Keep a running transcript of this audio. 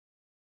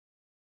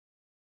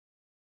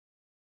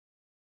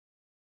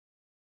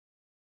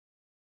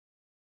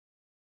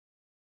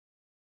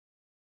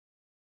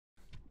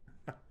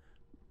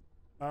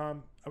I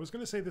was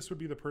going to say this would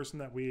be the person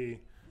that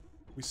we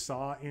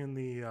saw in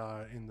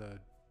the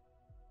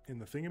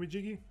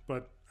thingamajiggy,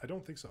 but I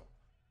don't think so.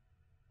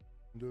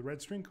 Into the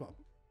Red String Club.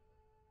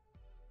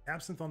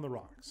 Absinthe on the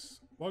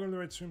rocks. Welcome to the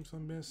Red String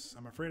Club, miss.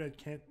 I'm afraid I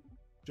can't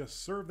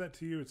just serve that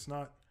to you.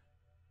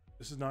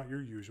 This is not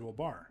your usual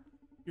bar.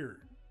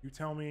 Here, you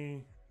tell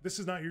me. This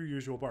is not your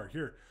usual bar.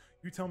 Here,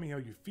 you tell me how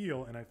you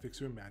feel, and I fix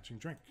you a matching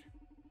drink.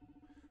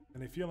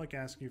 And I feel like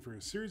asking you for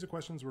a series of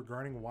questions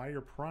regarding why you're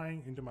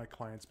prying into my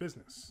client's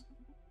business.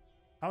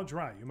 How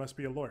dry? You must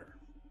be a lawyer.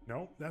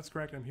 No, that's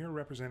correct. I'm here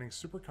representing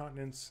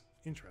Supercontinent's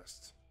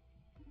interests.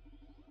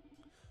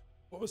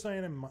 What was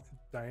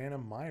Diana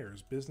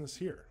Meyer's business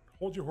here?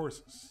 Hold your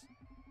horses.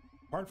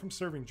 Apart from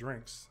serving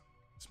drinks,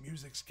 this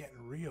music's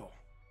getting real.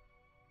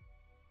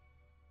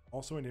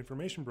 Also an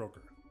information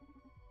broker.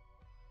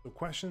 So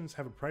questions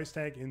have a price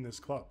tag in this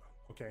club.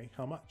 Okay,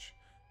 how much?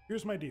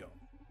 Here's my deal.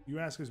 You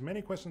ask as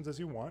many questions as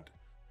you want,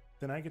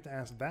 then I get to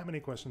ask that many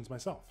questions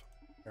myself.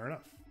 Fair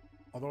enough.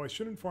 Although I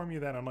should inform you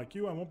that, unlike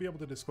you, I won't be able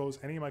to disclose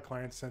any of my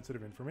clients'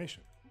 sensitive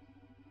information.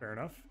 Fair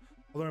enough.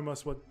 Although I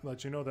must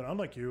let you know that,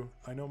 unlike you,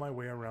 I know my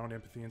way around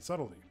empathy and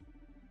subtlety.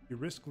 You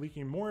risk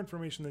leaking more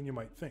information than you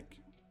might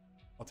think.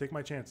 I'll take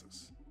my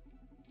chances.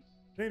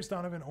 My name's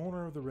Donovan,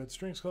 owner of the Red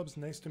Strings Clubs.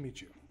 Nice to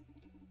meet you.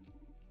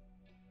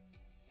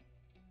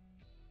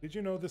 Did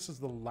you know this is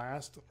the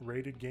last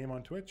rated game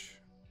on Twitch?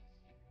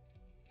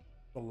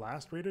 The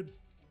last rated?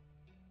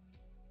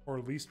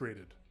 Or least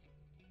rated?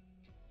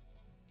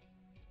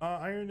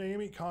 I am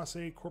Naomi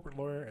Kase, corporate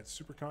lawyer at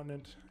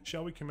Supercontinent.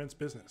 Shall we commence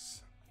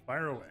business?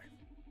 Fire away.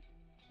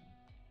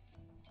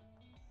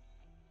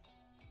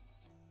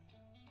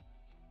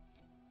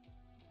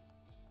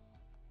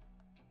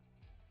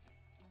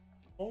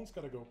 Phone's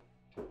gotta go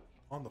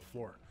on the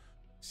floor.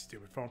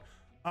 Stupid phone.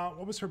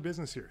 What was her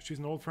business here? She's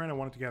an old friend. I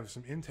wanted to gather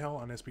some intel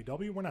on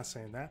SPW. We're not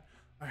saying that.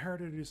 I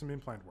hired her to do some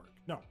implant work.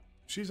 No,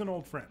 she's an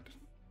old friend.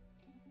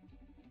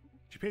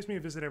 She pays me a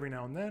visit every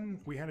now and then.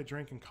 We had a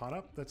drink and caught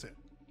up. That's it.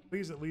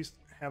 Please at least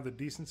have the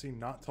decency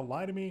not to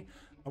lie to me.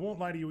 I won't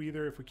lie to you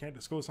either. If we can't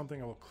disclose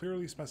something, I will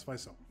clearly specify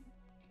so.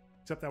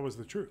 Except that was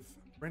the truth.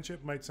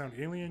 Friendship might sound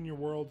alien in your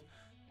world,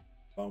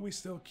 but we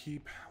still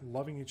keep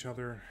loving each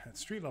other at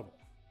street level. ...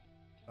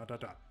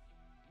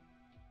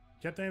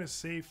 Kept Diana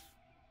safe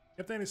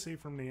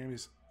from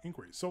Naomi's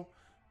inquiry. So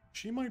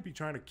she might be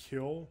trying to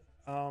kill,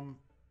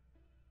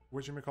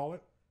 whatchamacallit?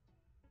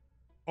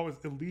 Oh,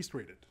 it's at least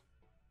rated.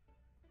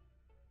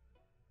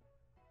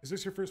 Is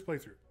this your first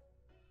playthrough?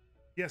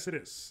 Yes, it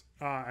is.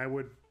 I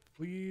would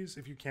please,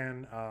 if you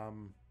can,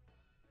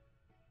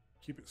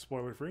 keep it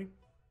spoiler free.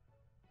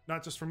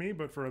 Not just for me,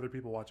 but for other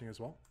people watching as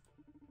well.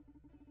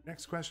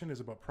 Next question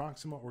is about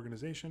Proxima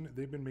Organization.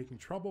 They've been making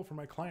trouble for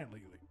my client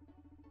lately.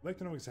 I'd like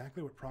to know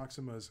exactly what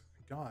Proxima's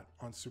got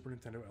on Super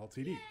Nintendo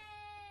Ltd. Yay!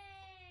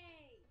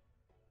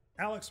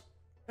 Alex,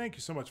 thank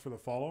you so much for the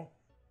follow.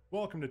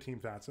 Welcome to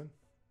Team Fatson.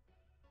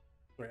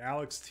 Sorry,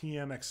 Alex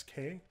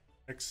TMXK.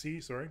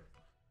 XC, sorry.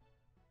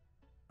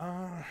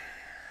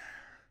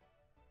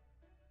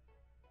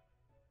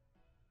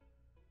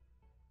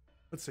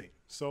 Let's see.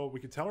 So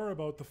we could tell her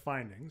about the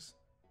findings.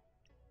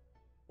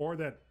 Or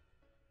that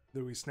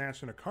we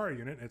snatched in a car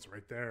unit. It's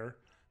right there.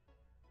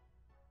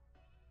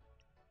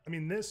 I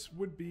mean, this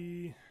would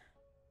be...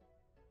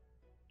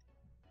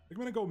 I'm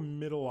going to go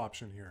middle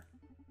option here.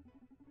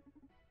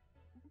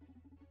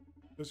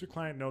 Does your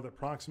client know that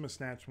Proxima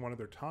snatched one of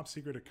their top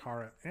secret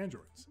Akara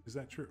androids? Is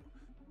that true?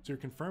 So you're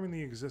confirming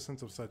the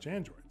existence of such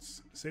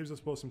androids. Saves us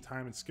both some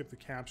time and skip the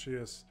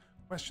captious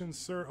questions,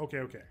 sir.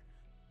 Okay.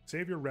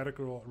 Save your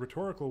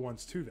rhetorical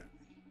ones too then.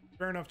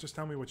 Fair enough, just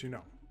tell me what you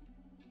know.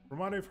 From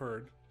what I've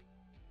heard,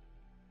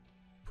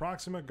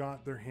 Proxima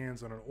got their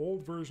hands on an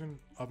old version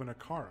of an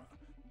Akara.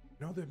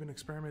 I know they've been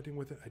experimenting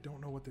with it. I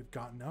don't know what they've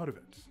gotten out of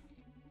it.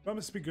 That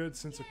must be good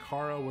since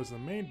Akara was the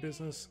main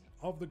business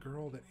of the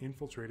girl that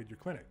infiltrated your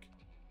clinic.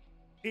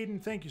 Aiden,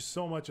 thank you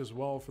so much as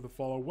well for the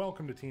follow.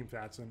 Welcome to Team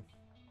Fatson.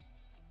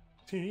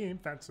 Team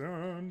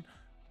Fatson.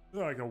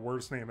 They're like the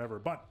worst name ever,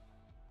 but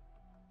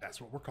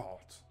that's what we're called.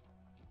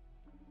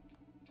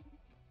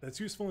 That's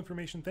useful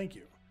information, thank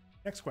you.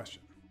 Next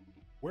question.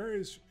 Where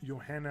is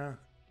Johanna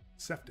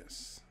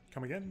Seftis?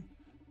 Come again?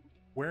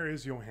 Where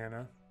is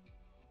Johanna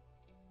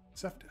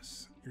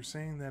Seftis? You're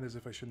saying that as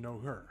if I should know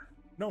her.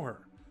 Know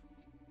her.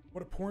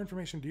 What a poor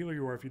information dealer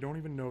you are if you don't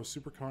even know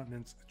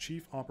Supercontinent's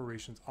Chief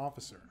Operations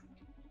Officer.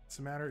 What's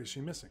the matter? Is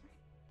she missing?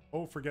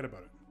 Oh, forget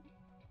about it.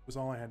 That was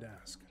all I had to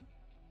ask.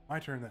 My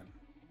turn then.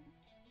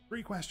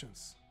 3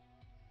 questions.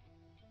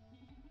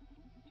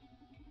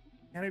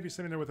 Can't have you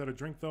sitting there without a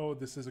drink though.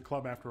 This is a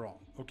club after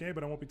all. Okay,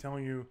 but I won't be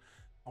telling you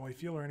how I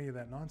feel or any of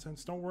that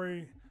nonsense. Don't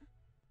worry.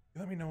 You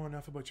let me know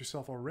enough about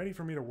yourself already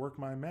for me to work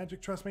my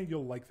magic. Trust me,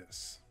 you'll like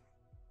this.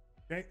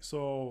 Okay,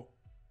 so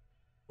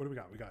what do we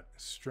got? We got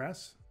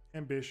stress,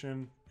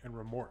 ambition, and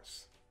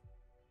remorse.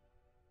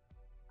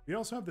 We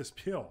also have this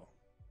pill.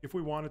 If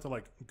we wanted to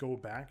like go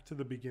back to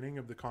the beginning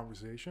of the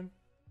conversation.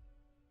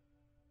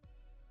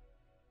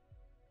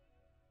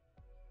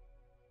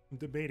 I'm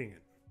debating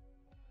it.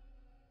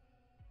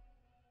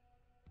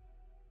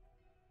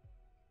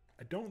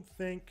 I don't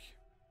think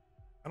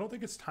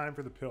it's time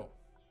for the pill.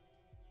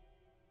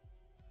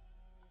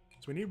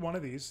 So we need one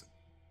of these.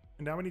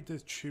 And now we need to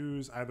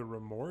choose either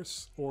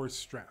remorse or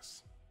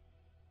stress.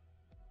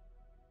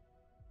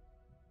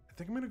 I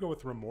think I'm going to go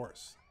with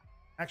remorse.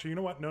 Actually, you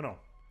know what? No.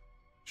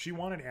 She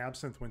wanted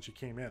absinthe when she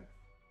came in.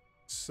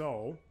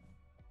 So,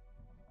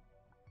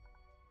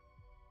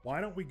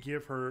 why don't we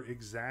give her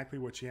exactly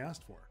what she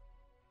asked for?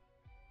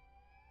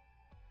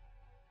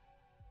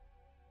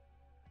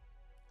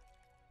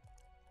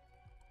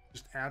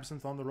 Just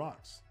absinthe on the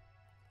rocks.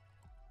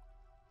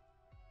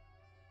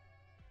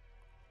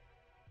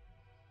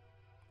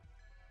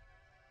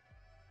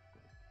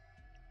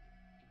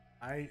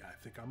 I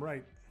think I'm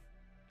right.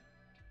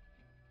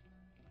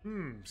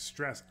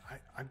 Stress.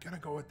 I'm gonna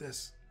go with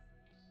this.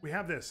 We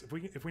have this. If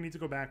we need to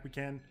go back, we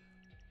can.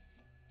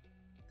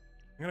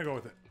 I'm gonna go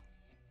with it.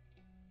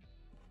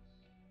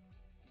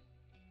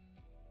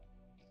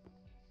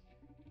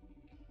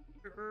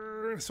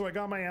 So I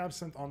got my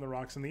absinthe on the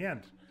rocks in the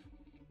end.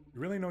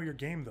 You really know your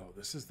game, though.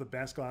 This is the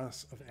best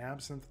glass of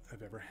absinthe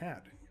I've ever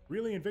had.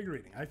 Really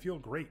invigorating. I feel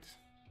great.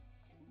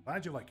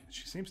 Glad you like it.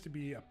 She seems to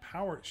be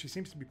power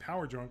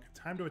drunk.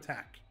 Time to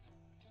attack.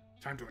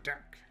 Time to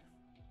attack.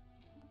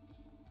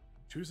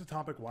 Choose a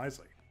topic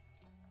wisely.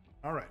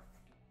 All right.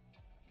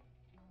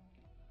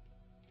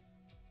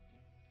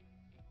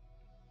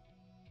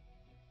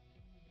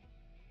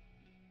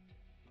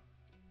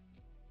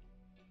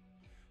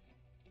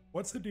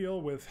 What's the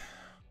deal with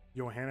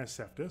Johanna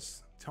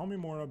Septis? Tell me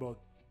more about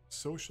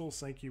social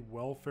psyche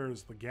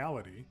welfare's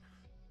legality.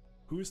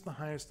 Who's the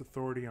highest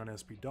authority on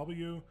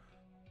SPW?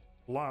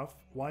 Bluff,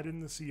 why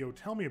didn't the CEO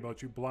tell me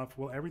about you? Bluff,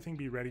 will everything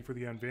be ready for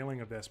the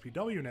unveiling of the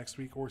SPW next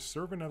week, or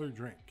serve another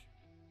drink?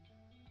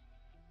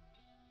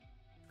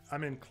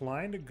 I'm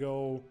inclined to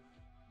go...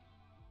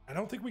 I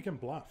don't think we can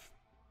bluff.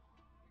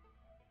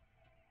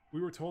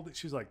 We were told that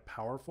she's like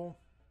powerful.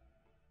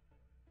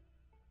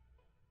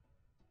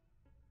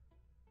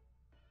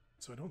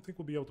 So I don't think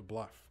we'll be able to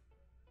bluff.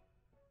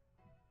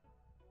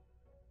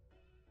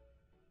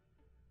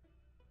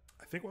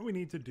 I think what we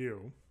need to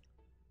do...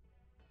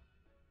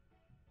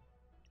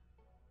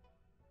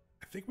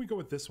 I think we go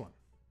with this one.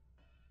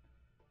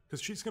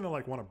 Because she's going to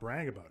like want to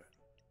brag about it.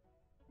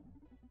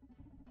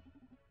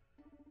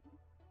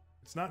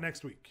 It's not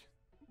next week.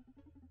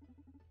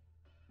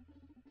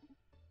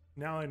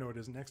 Now I know it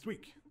isn't next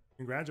week.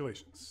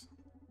 Congratulations.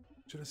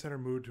 Should have set her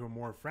mood to a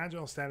more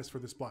fragile status for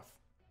this bluff.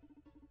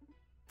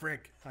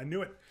 Frick, I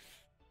knew it.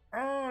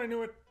 Oh, I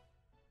knew it.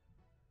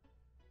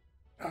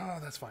 Oh,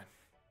 that's fine.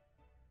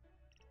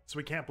 So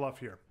we can't bluff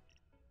here.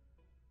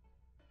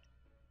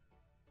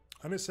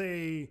 I'm going to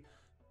say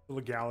the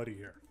legality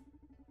here.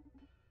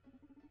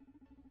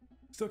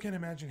 Still can't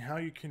imagine how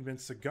you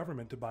convince the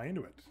government to buy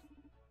into it.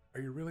 Are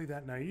you really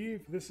that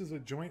naive? This is a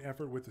joint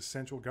effort with the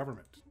central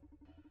government.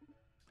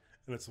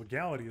 And its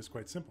legality is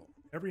quite simple.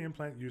 Every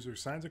implant user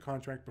signs a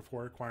contract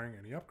before acquiring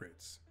any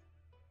upgrades.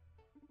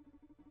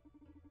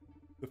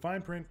 The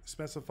fine print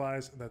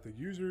specifies that the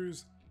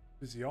user's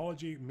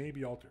physiology may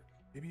be altered.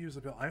 Maybe use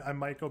the pill. I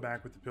might go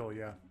back with the pill,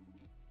 yeah.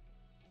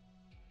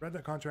 Read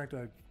that contract,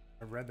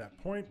 I've read that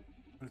point,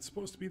 but it's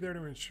supposed to be there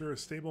to ensure a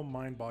stable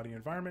mind-body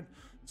environment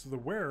so the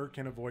wearer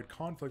can avoid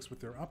conflicts with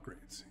their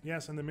upgrades.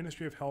 Yes, and the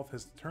Ministry of Health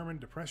has determined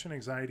depression,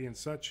 anxiety, and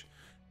such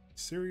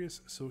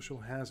serious social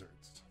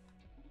hazards.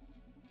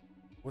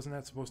 Wasn't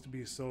that supposed to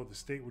be so the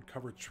state would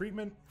cover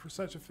treatment for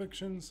such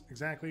afflictions?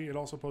 Exactly. It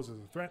also poses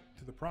a threat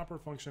to the proper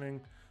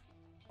functioning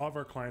of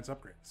our clients'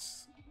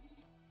 upgrades.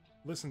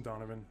 Listen,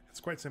 Donovan, it's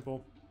quite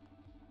simple.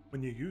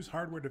 When you use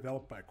hardware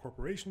developed by a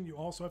corporation, you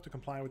also have to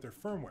comply with their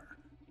firmware.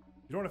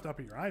 You don't have to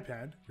update your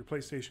iPad, your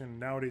PlayStation,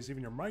 nowadays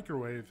even your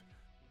microwave,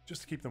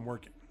 just to keep them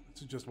working.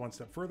 This is just one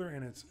step further,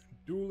 and it's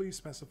duly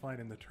specified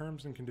in the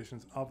terms and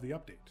conditions of the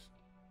update.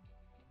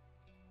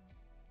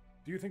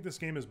 Do you think this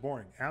game is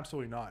boring?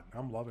 Absolutely not.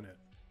 I'm loving it.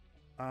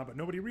 But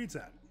nobody reads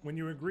that. When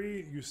you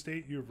agree, you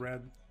state you've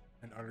read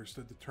and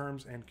understood the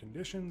terms and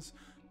conditions.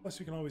 Plus,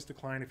 you can always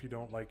decline if you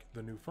don't like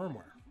the new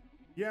firmware.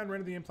 Yeah, and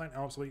render the implant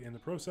obsolete in the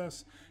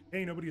process.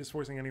 Hey, nobody is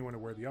forcing anyone to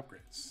wear the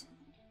upgrades.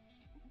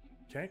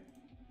 Okay.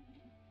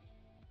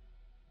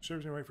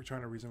 Serves me right for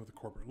trying to reason with a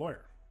corporate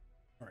lawyer.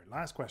 All right,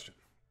 last question.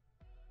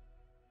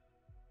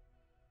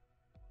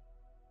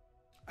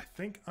 I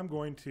think I'm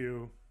going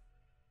to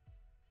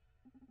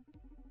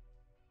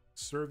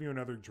serve you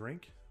another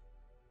drink.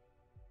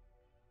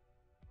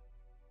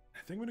 I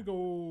think I'm going to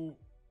go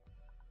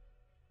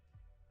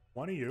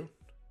one of you.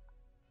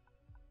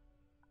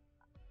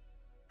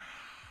 I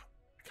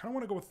kind of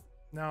want to go with...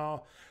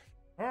 No.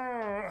 Oh,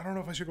 I don't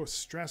know if I should go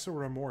stress or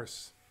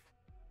remorse.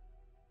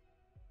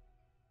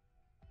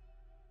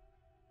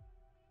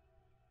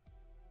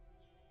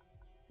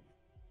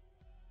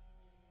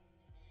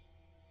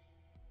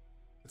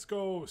 Let's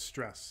go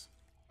stress.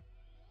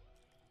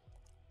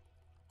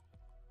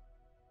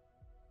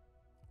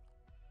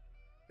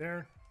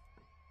 There.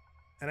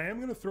 And I am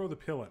going to throw the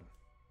pill in.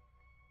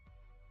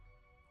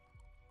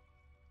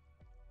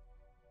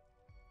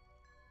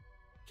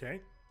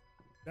 Okay.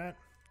 That.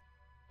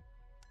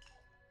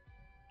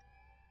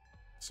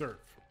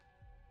 Serve.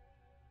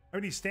 I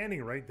mean, he's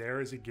standing right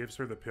there as he gives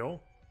her the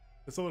pill.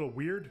 It's a little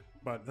weird,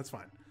 but that's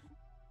fine.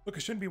 Look, I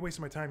shouldn't be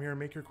wasting my time here.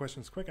 Make your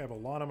questions quick. I have a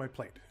lot on my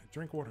plate. A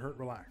drink won't hurt.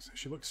 Relax.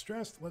 She looks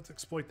stressed. Let's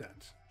exploit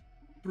that.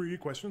 3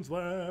 questions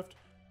left.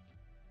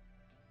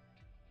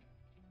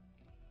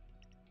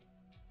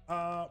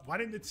 Why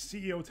didn't the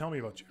CEO tell me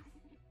about you?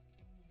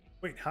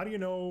 Wait, how do you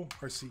know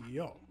our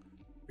CEO?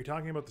 Are you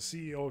talking about the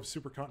CEO of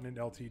Supercontinent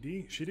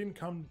Ltd? She didn't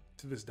come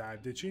to this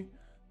dive, did she?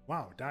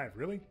 Wow, dive,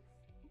 really?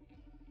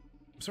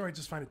 I'm sorry, I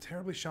just find it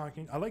terribly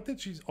shocking. I like that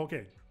she's,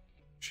 okay,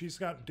 she's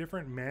got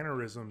different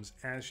mannerisms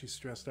as she's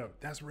stressed out.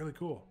 That's really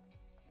cool.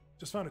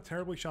 Just found it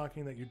terribly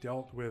shocking that you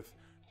dealt with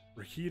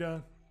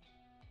Redhika,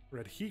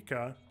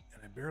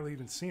 and I barely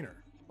even seen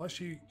her. Plus,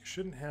 she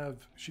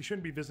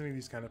shouldn't be visiting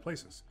these kind of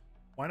places.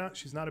 Why not?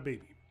 She's not a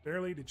baby.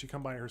 Barely did she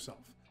come by herself.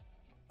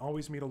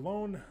 Always meet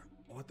alone.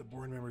 I'll let the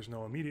board members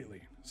know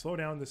immediately. Slow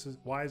down.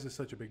 Why is this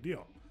such a big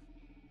deal?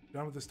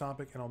 Done with this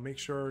topic, and I'll make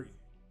sure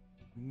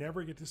you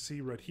never get to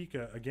see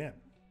Redhika again.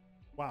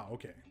 Wow,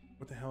 okay.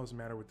 What the hell is the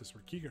matter with this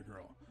Redhika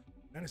girl?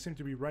 Kinda seem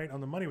to be right on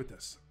the money with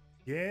this.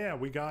 Yeah,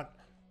 we got...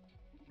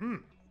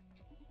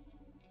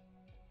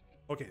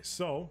 Okay,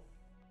 so...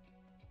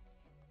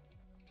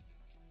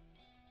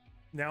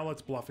 Now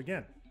let's bluff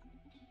again.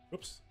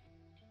 Oops.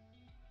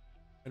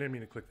 I didn't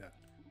mean to click that.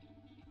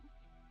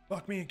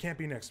 Fuck me, it can't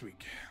be next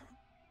week.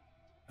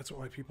 That's what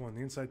my people on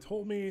the inside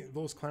told me.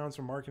 Those clowns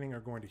from marketing are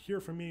going to hear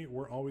from me.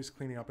 We're always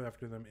cleaning up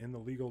after them in the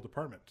legal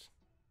department.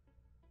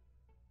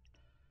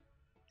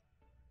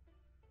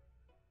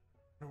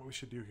 I don't know what we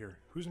should do here.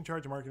 Who's in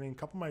charge of marketing? A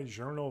couple of my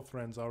journal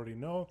friends already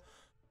know.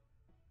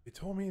 They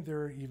told me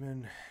they're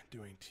even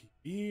doing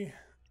TV.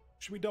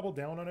 Should we double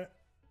down on it?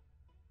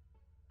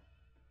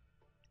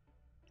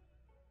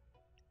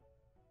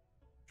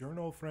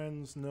 Journal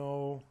friends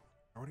know.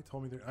 Already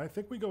told me that. I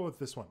think we go with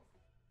this one.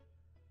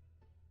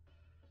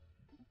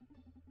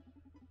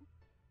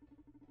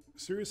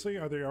 Seriously,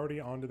 are they already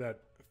onto that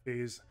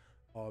phase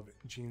of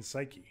Gene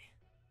Psyche?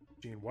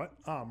 Gene what?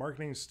 Ah,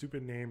 marketing is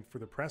stupid name for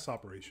the press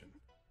operation.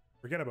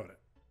 Forget about it.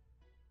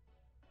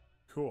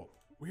 Cool.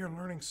 We are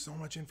learning so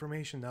much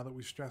information now that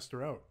we've stressed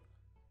her out.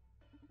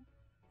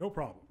 No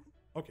problem.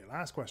 Okay,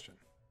 last question.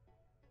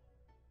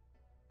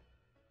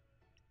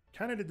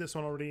 Kind of did this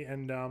one already,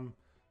 and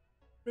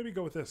maybe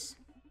go with this.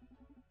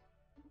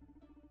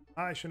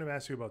 I shouldn't have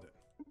asked you about it.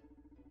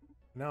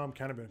 Now I'm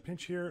kind of in a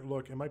pinch here.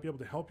 Look, I might be able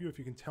to help you if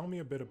you can tell me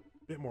a bit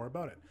more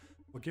about it.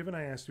 Well, given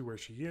I asked you where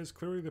she is,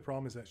 clearly the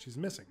problem is that she's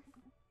missing.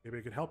 Maybe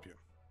I could help you.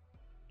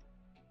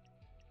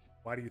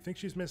 Why do you think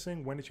she's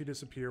missing? When did she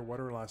disappear? What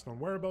are her last known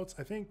whereabouts?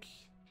 I think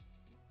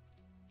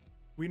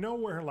we know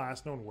where her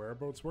last known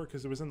whereabouts were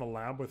because it was in the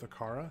lab with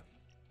Akara.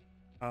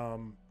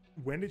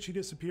 When did she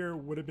disappear?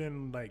 Would have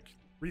been like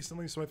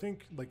recently. So I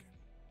think like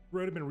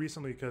would have been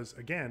recently because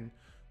again,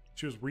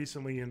 she was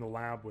recently in the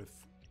lab with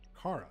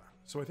Akara.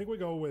 So I think we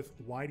go with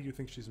why do you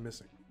think she's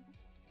missing?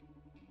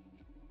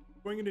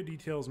 Going into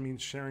details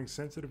means sharing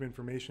sensitive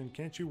information.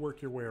 Can't you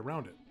work your way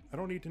around it? I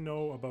don't need to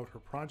know about her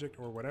project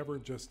or whatever,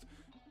 just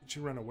did she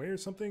run away or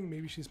something?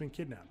 Maybe she's been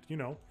kidnapped. You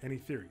know, any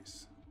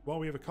theories? Well,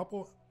 we have a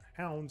couple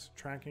hounds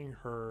tracking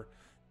her.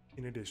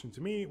 In addition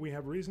to me, we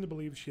have reason to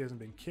believe she hasn't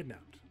been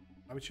kidnapped.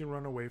 Why would she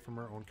run away from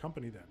her own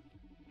company then?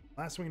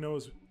 Last thing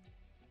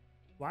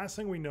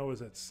we know is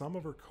that some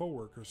of her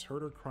co-workers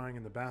heard her crying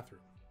in the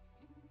bathroom.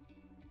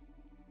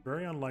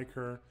 Very unlike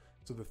her,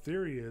 so the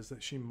theory is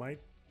that she might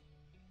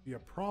be a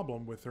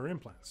problem with her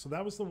implants. So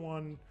that was the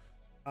one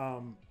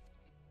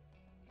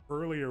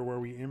earlier where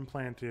we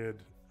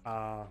implanted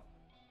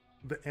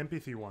the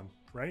empathy one,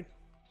 right?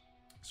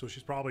 So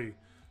she's probably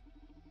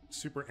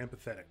super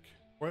empathetic,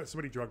 or that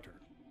somebody drugged her.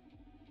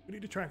 We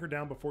need to track her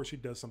down before she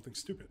does something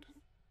stupid.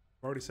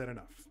 I've already said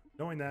enough.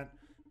 Knowing that,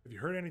 have you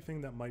heard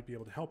anything that might be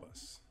able to help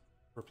us?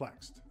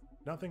 Perplexed.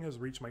 Nothing has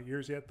reached my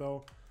ears yet,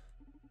 though.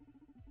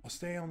 I'll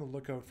stay on the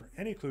lookout for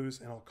any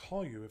clues, and I'll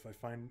call you if I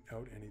find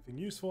out anything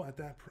useful at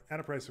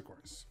a price, of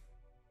course.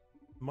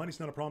 Money's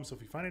not a problem, so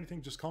if you find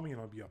anything, just call me, and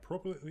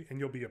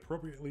you'll be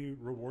appropriately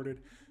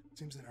rewarded. It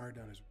seems that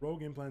Ardana's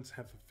rogue implants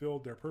have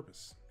fulfilled their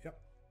purpose. Yep.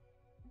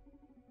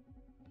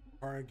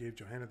 Kara gave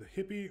Johanna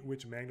the hippie,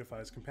 which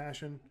magnifies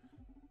compassion.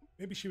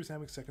 Maybe she was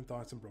having second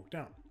thoughts and broke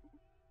down.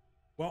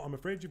 Well, I'm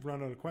afraid you've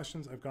run out of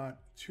questions. I've got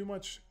too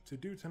much to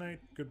do tonight.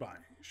 Goodbye.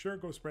 Sure,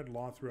 go spread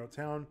law throughout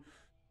town.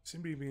 You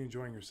seem to be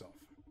enjoying yourself.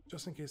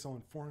 Just in case, I'll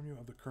inform you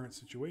of the current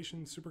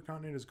situation.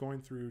 Supercontinent is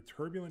going through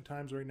turbulent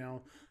times right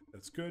now.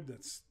 That's good.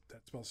 That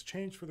spells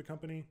change for the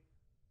company.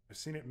 I've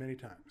seen it many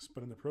times,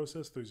 but in the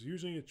process, there's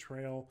usually a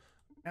trail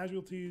of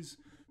casualties.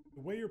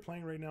 The way you're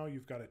playing right now,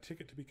 you've got a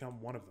ticket to become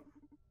one of them.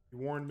 You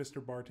warned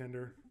Mr.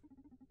 Bartender.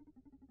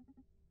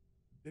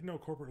 Didn't know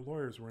corporate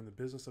lawyers were in the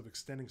business of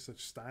extending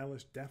such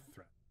stylish death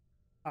threats.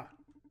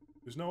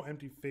 There's no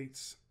empty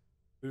fates.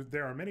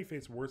 There are many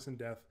fates worse than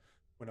death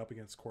when up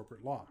against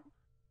corporate law.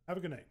 Have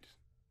a good night.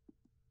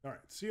 All right,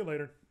 see you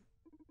later.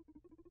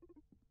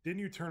 Didn't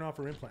you turn off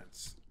her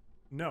implants?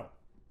 No.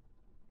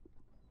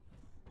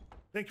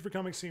 Thank you for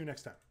coming. See you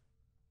next time.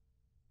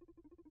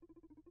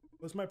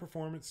 Was my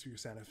performance to your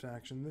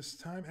satisfaction this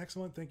time?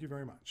 Excellent, thank you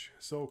very much.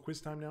 So,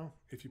 quiz time now,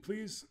 if you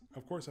please.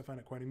 Of course, I find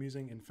it quite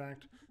amusing. In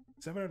fact,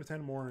 7 out of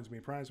 10 more earns me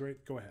a prize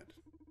rate. Go ahead.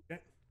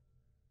 Okay.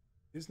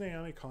 Is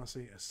Naomi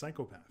Constantly a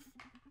psychopath?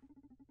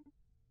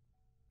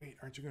 Wait,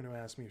 aren't you going to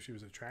ask me if she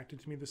was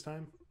attracted to me this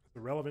time?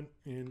 Irrelevant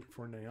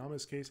for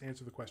Naomi's case,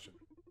 answer the question.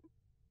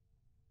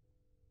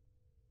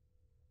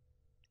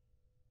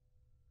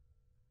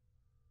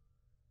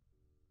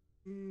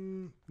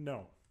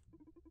 No.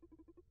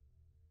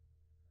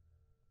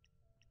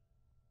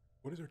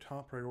 What is her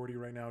top priority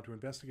right now? To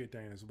investigate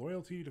Diana's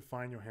loyalty, to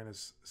find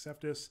Johannes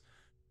Septis,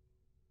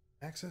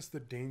 access the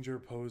danger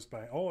posed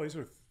by... Oh, these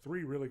are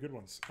 3 really good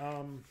ones.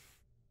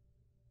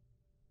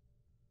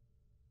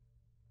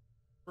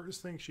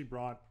 First thing she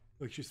brought...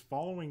 Like, she's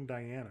following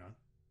Diana.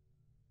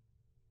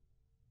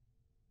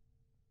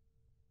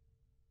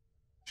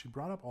 She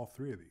brought up all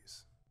 3 of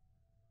these.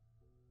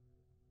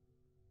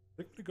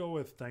 I'm going to go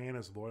with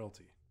Diana's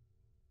loyalty.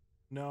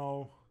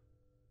 No.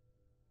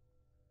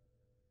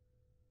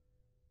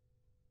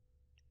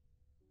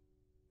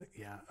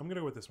 Yeah, I'm going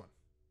to go with this one.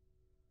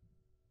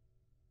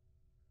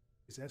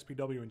 Is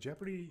SPW in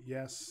jeopardy?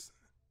 Yes.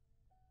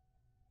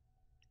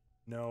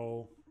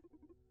 No.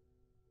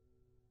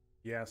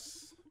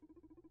 Yes.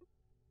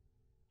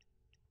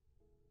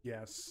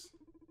 Yes.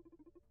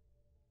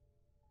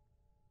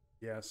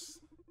 Yes.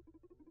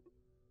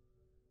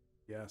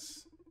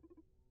 Yes.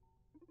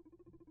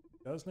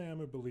 Does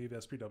Naomi believe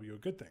SPW a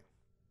good thing?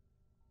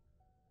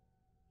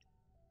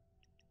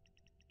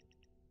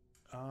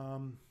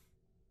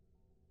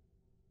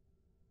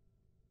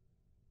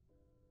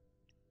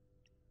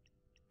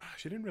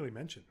 She didn't really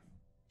mention.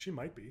 She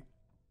might be.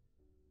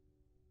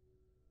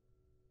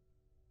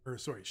 Or,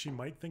 sorry, she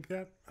might think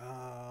that.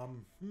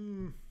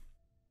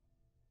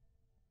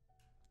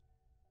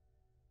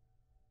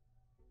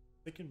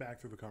 Thinking back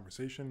through the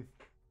conversation,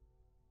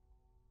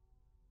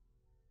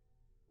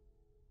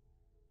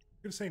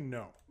 I'm going to say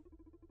no.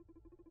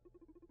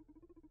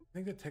 I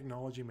think that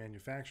technology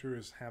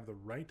manufacturers have the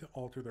right to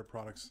alter their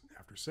products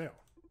after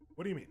sale.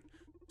 What do you mean?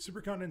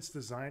 Supercontinents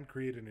designed,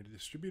 created, and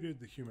distributed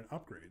the human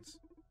upgrades.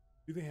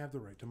 Do they have the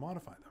right to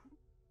modify them?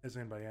 As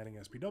in by adding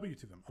SPW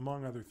to them,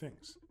 among other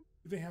things.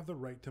 Do they have the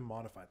right to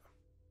modify them?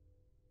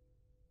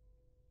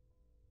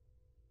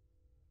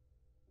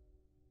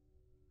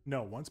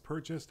 No, once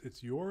purchased,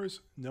 it's yours.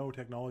 No,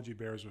 technology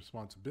bears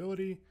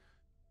responsibility.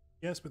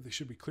 Yes, but they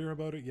should be clear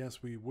about it.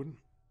 Yes, we wouldn't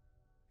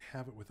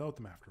have it without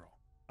them after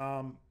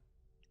all.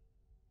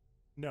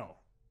 No,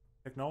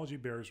 technology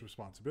bears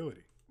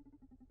responsibility.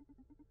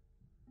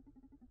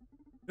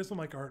 Isn't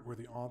like art where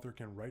the author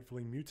can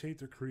rightfully mutate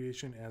their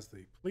creation as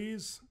they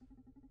please.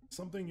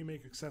 Something you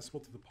make accessible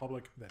to the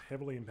public that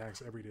heavily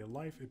impacts everyday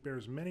life, it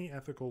bears many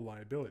ethical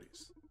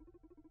liabilities.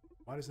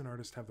 Why does an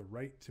artist have the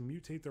right to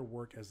mutate their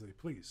work as they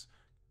please?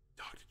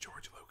 Talk to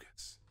George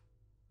Lucas.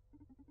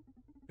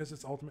 Because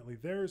it's ultimately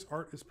theirs,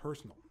 art is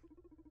personal.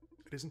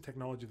 But isn't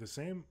technology the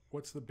same?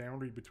 What's the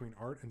boundary between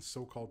art and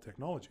so-called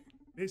technology?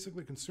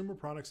 Basically, consumer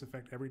products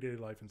affect everyday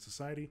life and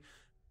society,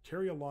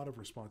 carry a lot of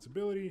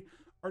responsibility.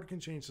 Art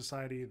can change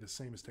society the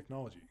same as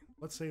technology.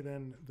 Let's say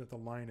then that the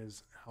line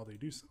is how they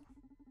do so.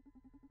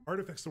 Art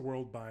affects the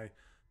world by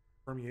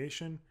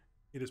permeation.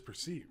 It is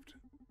perceived.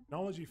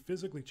 Technology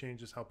physically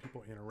changes how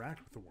people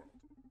interact with the world.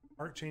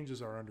 Art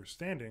changes our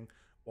understanding,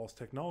 whilst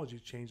technology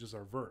changes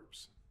our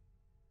verbs.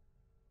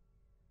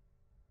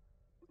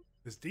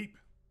 It's deep.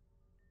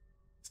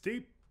 It's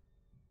deep.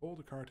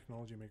 Hold a car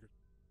technology maker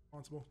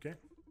responsible. Okay.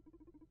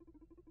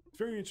 It's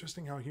very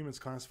interesting how humans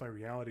classify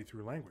reality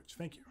through language.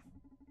 Thank you.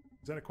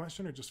 Is that a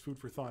question or just food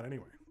for thought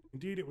anyway?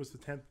 Indeed, it was the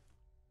 10th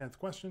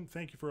question.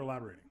 Thank you for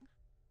elaborating.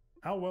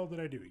 How well did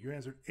I do? You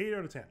answered 8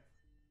 out of 10.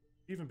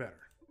 Even better.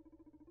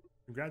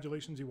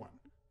 Congratulations, you won.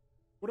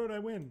 What did I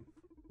win?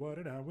 What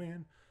did I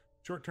win?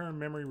 Short-term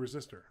memory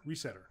resetter.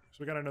 So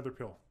we got another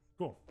pill.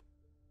 Cool.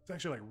 It's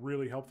actually like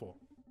really helpful.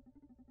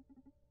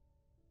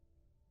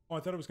 Oh, I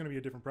thought it was going to be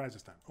a different prize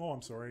this time. Oh,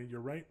 I'm sorry.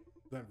 You're right.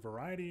 That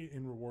variety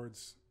in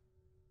rewards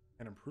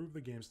can improve the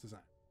game's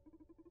design.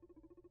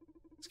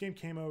 This game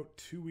came out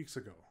 2 weeks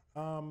ago.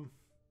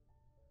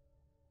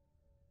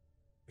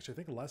 Actually, I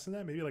think less than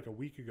that. Maybe like a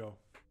week ago.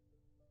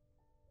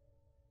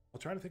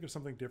 I'll try to think of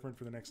something different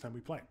for the next time we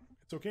play.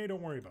 It's okay,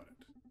 don't worry about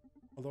it.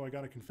 Although I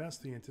gotta confess,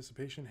 the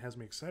anticipation has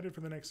me excited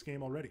for the next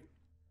game already.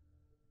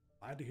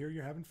 Glad to hear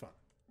you're having fun.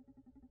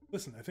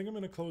 Listen, I think I'm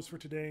gonna close for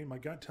today. My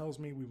gut tells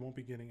me we won't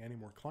be getting any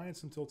more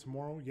clients until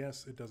tomorrow.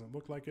 Yes, it doesn't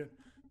look like it.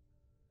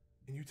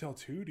 Can you tell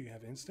too? Do you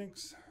have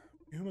instincts?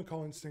 Human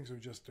call instincts are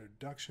just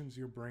deductions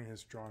your brain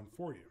has drawn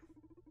for you.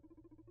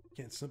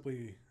 Can't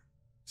simply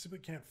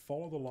can't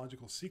follow the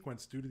logical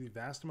sequence due to the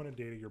vast amount of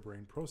data your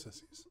brain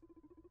processes.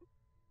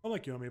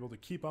 Unlike you, I'm able to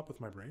keep up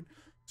with my brain.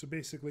 So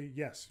basically,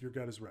 yes, your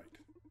gut is right.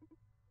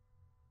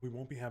 We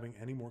won't be having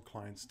any more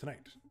clients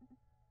tonight.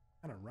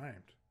 Kind of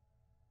rhymed.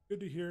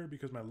 Good to hear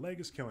because my leg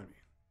is killing me.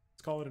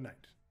 Let's call it a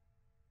night.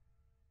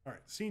 All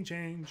right, scene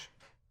change.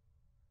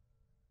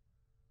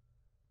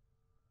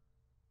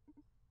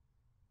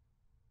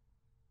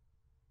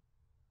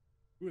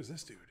 Who is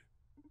this dude?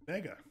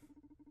 Vega.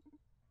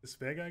 This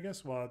Vega, I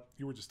guess? Well,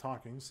 you were just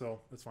talking,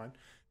 so that's fine.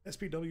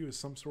 SPW is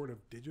some sort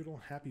of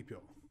digital happy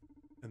pill.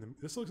 And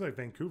this looks like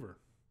Vancouver.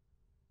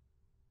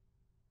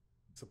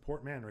 It's a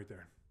Port Man right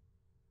there.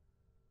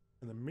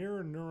 And the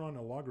mirror neuron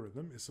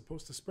algorithm is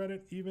supposed to spread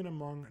it even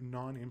among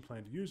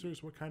non-implanted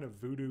users. What kind of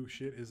voodoo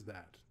shit is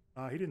that?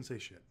 He didn't say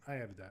shit. I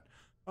added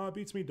that.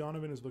 Beats me,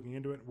 Donovan is looking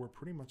into it. We're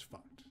pretty much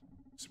fucked.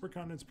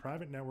 Supercontinent's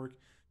private network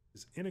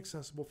is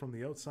inaccessible from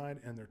the outside,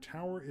 and their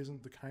tower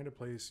isn't the kind of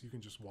place you can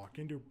just walk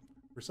into.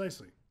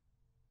 Precisely.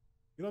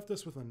 You left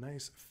us with a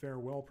nice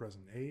farewell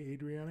present, eh,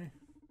 Adriane?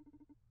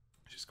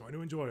 She's going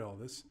to enjoy all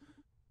this.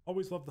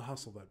 Always loved the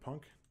hustle, that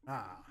punk.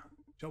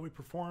 Shall we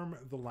perform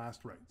the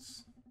last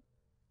rites?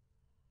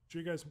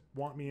 Sure you guys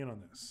want me in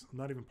on this. I'm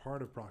not even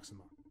part of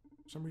Proxima.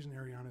 For some reason,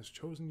 Ariana has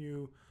chosen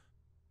you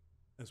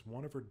as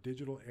one of her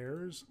digital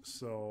heirs,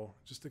 so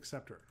just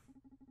accept her.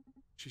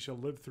 She shall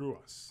live through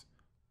us.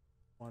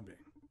 On being.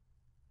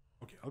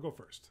 Okay, I'll go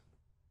first.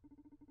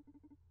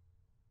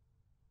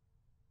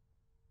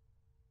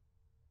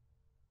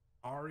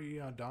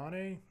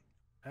 Ariadne,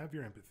 have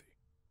your empathy.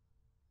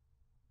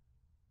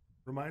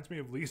 Reminds me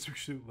of Leisure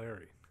Suit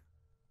Larry.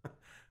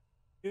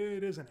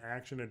 It is an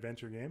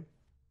action-adventure game.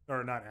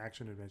 Or not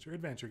action-adventure,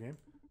 adventure game.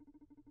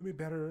 Let me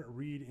better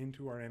read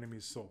into our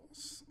enemies'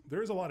 souls.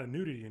 There is a lot of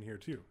nudity in here,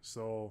 too.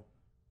 So,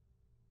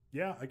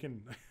 yeah, I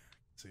can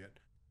see it.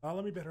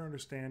 Let me better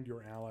understand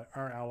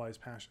our allies'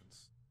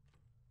 passions.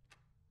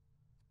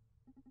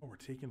 Oh, we're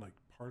taking, like,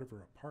 part of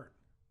her apart.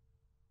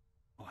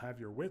 I'll have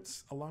your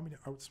wits. Allow me to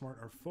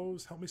outsmart our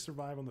foes. Help me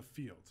survive on the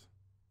field.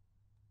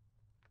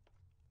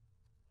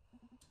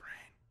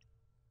 Brain.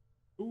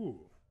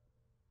 Ooh.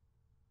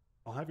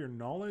 I'll have your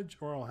knowledge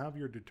or I'll have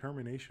your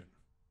determination.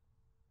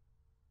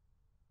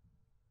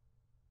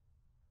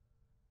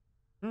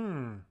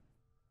 I'm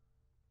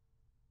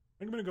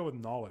going to go with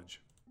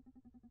knowledge.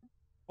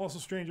 Also,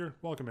 stranger,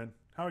 welcome in.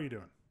 How are you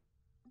doing?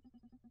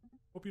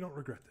 Hope you don't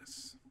regret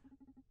this.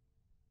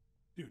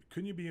 Dude,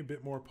 couldn't you be a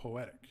bit more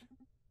poetic?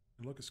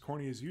 And look as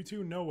corny as you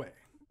two? No way.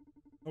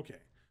 Okay.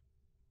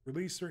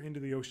 Release her into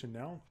the ocean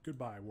now.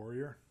 Goodbye,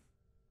 warrior.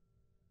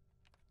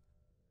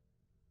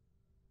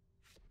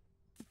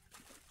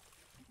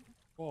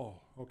 Oh,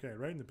 okay,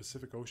 right in the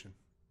Pacific Ocean.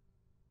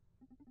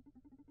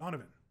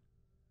 Donovan.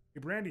 Hey,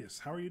 Brandius,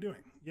 how are you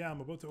doing? Yeah,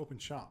 I'm about to open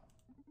shop.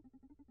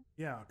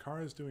 Yeah,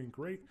 Kara's doing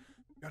great.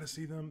 Gotta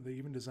see them. They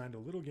even designed a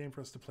little game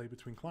for us to play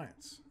between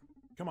clients.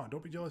 Come on,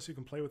 don't be jealous. You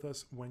can play with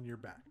us when you're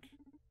back.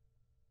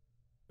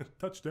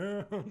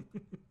 Touchdown!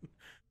 Did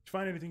you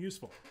find anything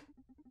useful?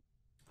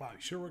 Wow,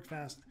 you sure worked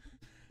fast.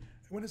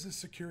 When is this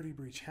security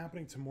breach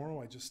happening?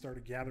 Tomorrow? I just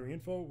started gathering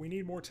info. We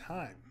need more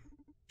time.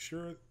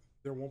 Sure,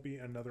 there won't be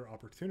another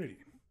opportunity.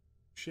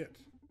 Shit.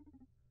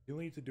 You'll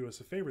need to do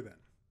us a favor then.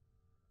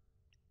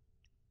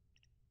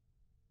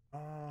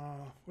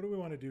 What do we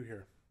want to do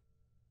here?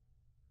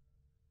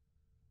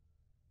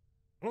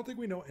 I don't think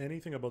we know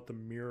anything about the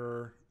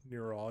mirror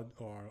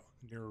neurology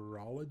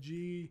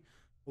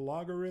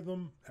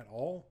logarithm at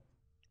all.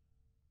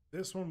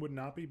 This one would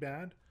not be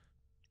bad.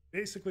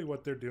 Basically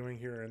what they're doing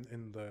here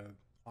in the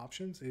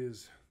options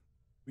is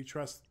we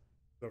trust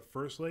the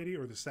first lady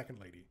or the second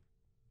lady.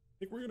 I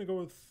think we're going to go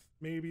with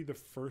maybe the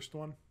first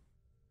one.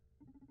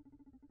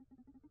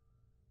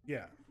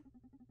 Yeah.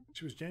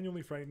 She was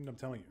genuinely frightened, I'm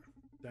telling you.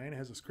 Diana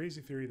has this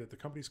crazy theory that the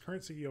company's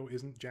current CEO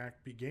isn't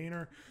Jack B.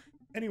 Gaynor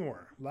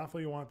anymore. Laugh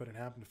all you want, but it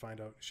happened to find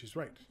out she's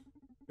right.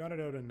 Got it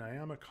out of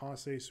Nyama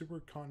Kase,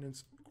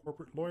 Supercontinent's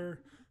corporate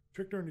lawyer,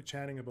 tricked her into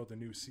chatting about the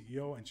new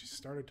CEO, and she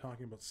started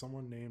talking about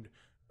someone named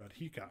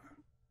Radhika.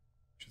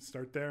 Should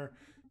start there.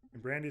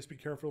 And Brandius, be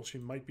careful, she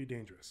might be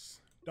dangerous.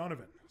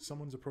 Donovan,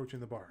 someone's approaching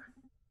the bar.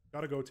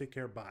 Gotta go, take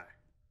care, bye.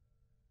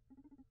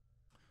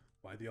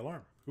 Why the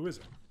alarm? Who is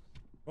it?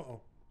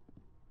 Uh-oh.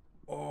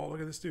 Oh,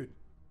 look at this dude.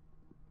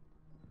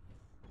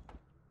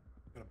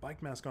 Got a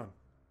bike mask on.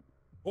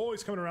 Oh,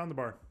 he's coming around the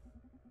bar.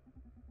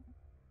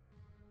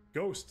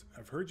 Ghost,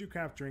 I've heard you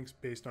craft drinks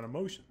based on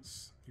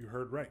emotions. You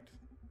heard right.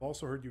 I've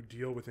also heard you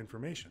deal with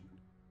information.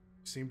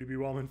 You seem to be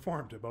well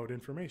informed about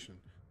information.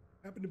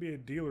 I happen to be a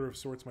dealer of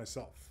sorts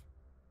myself.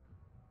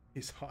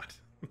 He's hot.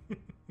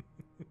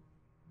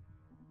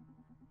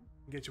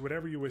 Get you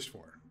whatever you wish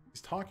for.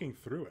 He's talking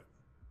through it.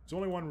 There's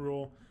only one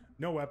rule.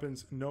 No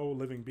weapons, no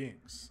living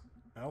beings.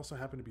 I also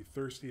happen to be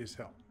thirsty as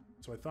hell.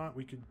 So I thought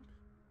we could...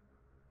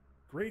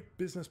 Great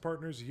business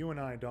partners, you and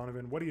I,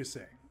 Donovan. What do you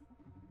say?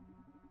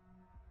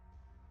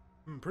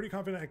 I'm pretty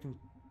confident I can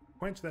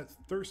quench that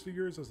thirst of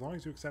yours as long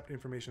as you accept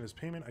information as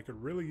payment. I could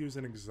really use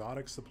an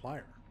exotic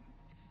supplier.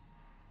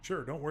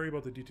 Sure, don't worry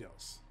about the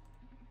details.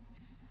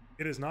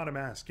 It is not a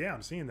mask. Yeah,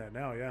 I'm seeing that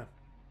now, yeah.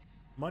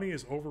 Money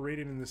is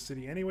overrated in this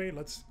city anyway.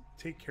 Let's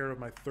take care of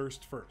my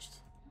thirst first.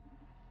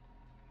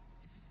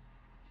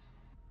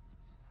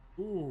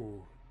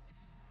 Ooh.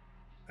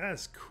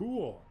 That's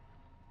cool.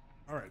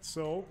 Alright,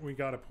 so we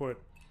gotta put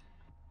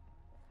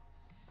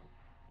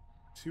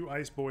 2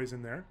 ice boys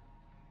in there.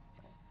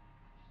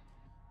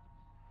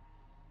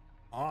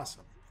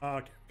 Awesome.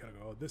 Okay, gotta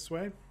go this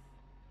way.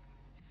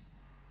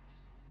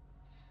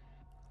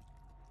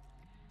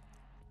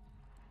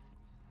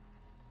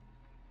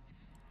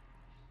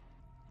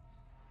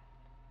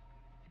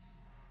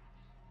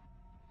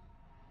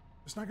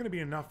 There's not going to be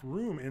enough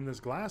room in this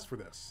glass for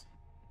this.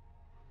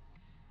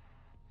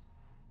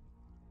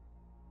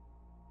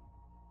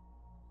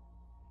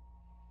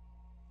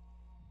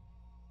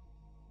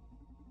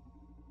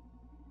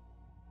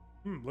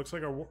 Looks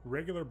like our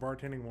regular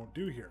bartending won't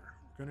do here.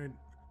 We're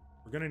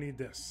gonna need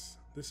this.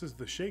 This is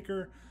the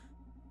shaker.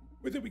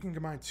 With it, we can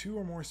combine 2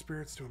 or more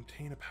spirits to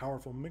obtain a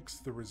powerful mix.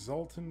 The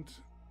resultant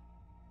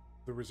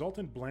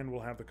blend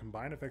will have the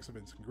combined effects of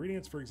its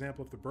ingredients. For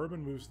example, if the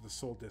bourbon moves the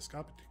soul disc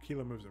up,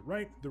 tequila moves it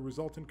right, the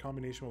resultant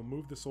combination will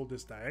move the soul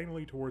disc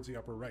diagonally towards the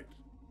upper right.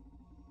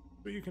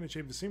 So you can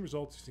achieve the same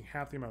results using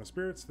half the amount of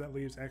spirits. That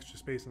leaves extra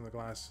space in the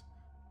glass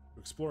to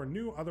explore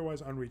new,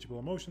 otherwise unreachable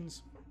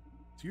emotions.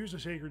 To use the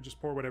shaker,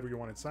 just pour whatever you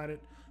want inside it,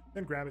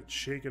 then grab it,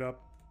 shake it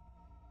up.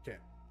 Okay,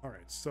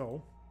 alright,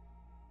 so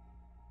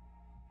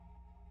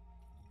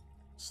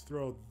let's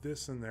throw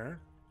this in there.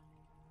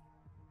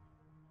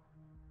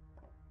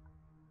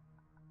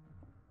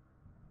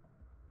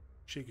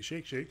 Shake,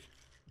 shake, shake.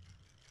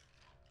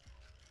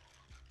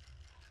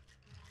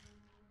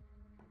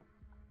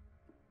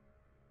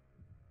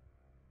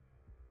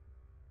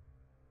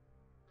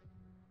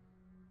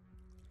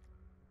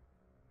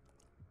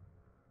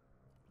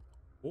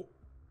 Oh.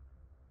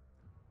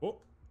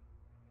 Oh.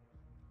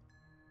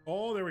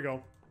 Oh, there we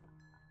go.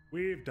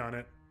 We've done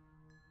it.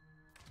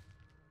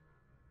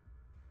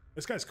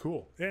 This guy's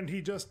cool. And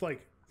he just,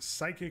 like,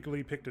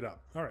 psychically picked it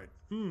up. All right.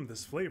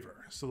 This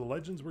flavor. So the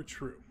legends were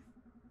true.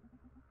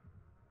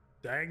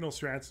 Diagonal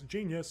strats.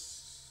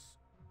 Genius.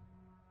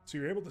 So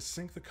you're able to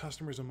sync the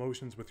customer's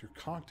emotions with your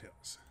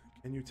cocktails.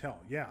 Can you tell?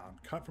 Yeah, I'm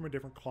cut from a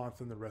different cloth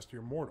than the rest of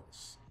your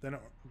mortals.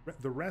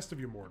 The rest of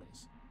your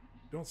mortals.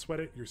 Don't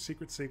sweat it. Your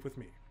secret's safe with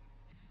me.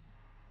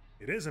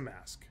 It is a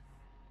mask.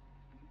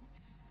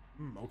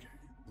 Okay.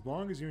 As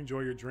long as you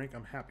enjoy your drink,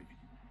 I'm happy.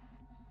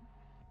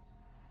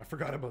 I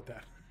forgot about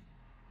that.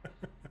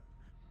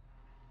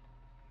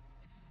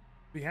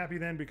 Be happy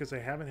then, because I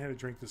haven't had a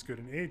drink this good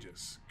in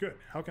ages. Good.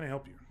 How can I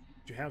help you?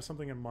 Do you have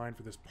something in mind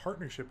for this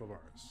partnership of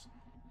ours?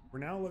 For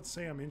now, let's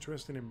say I'm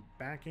interested in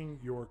backing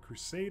your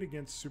crusade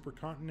against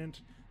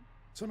Supercontinent.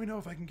 So let me know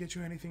if I can get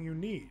you anything you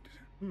need.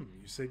 You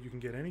said you can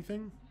get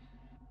anything?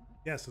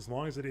 Yes, as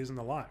long as it isn't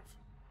alive.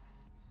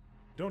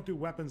 Don't do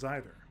weapons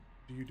either.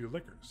 Do you do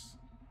liquors?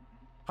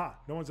 Ha,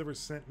 no one's ever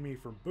sent me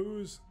for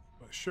booze,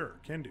 but sure,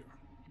 can do.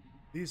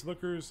 These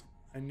liquors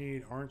I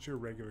need aren't your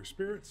regular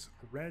spirits,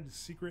 Red,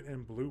 Secret,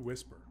 and Blue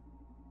Whisper.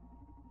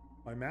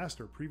 My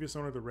master, previous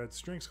owner of the Red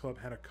Strings Club,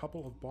 had a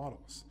couple of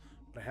bottles,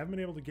 but I haven't been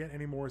able to get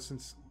any more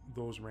since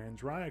those ran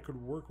dry. I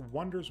could work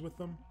wonders with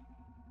them.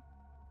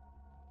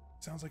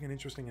 Sounds like an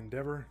interesting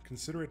endeavor.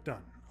 Consider it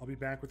done. I'll be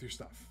back with your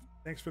stuff.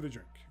 Thanks for the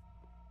drink.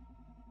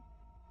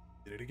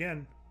 Did it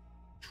again.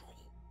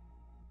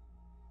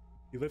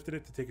 He lifted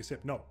it to take a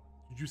sip. No.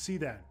 Did you see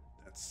that?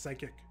 That's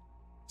psychic.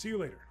 See you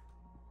later.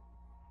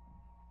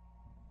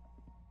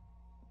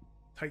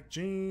 Tight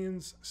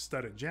jeans,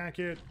 studded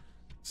jacket,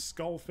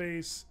 skull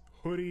face,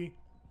 hoodie.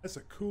 That's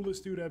the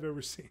coolest dude I've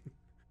ever seen.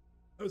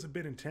 That was a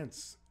bit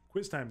intense.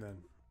 Quiz time then.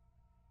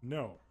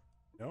 No.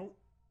 No,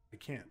 I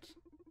can't.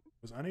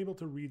 Was unable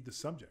to read the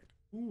subject.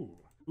 Ooh,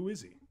 who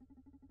is he?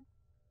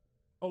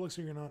 Oh, looks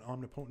like you're not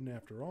omnipotent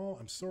after all.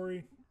 I'm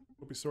sorry.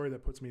 Don't be sorry,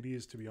 that puts me at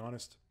ease, to be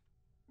honest.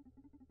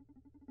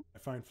 I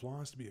find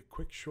flaws to be a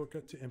quick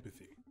shortcut to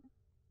empathy.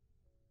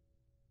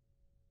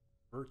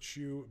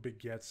 Virtue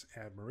begets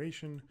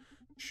admiration.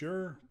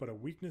 Sure, but a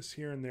weakness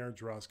here and there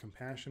draws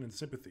compassion and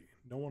sympathy.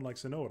 No one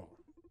likes a know-it-all.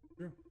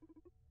 True.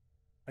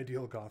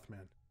 Ideal goth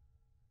man.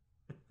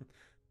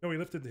 No, he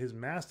lifted his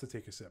mask to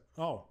take a sip.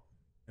 Oh,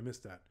 I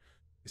missed that.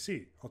 You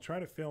see, I'll try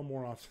to fail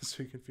more often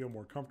so you can feel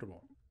more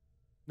comfortable.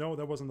 No,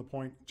 that wasn't the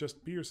point.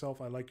 Just be yourself.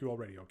 I like you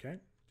already, okay?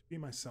 Be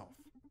myself.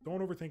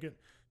 Don't overthink it.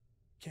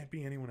 Can't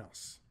be anyone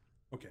else.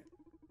 Okay.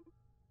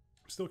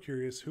 I'm still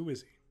curious. Who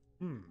is he?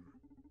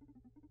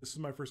 This is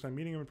my first time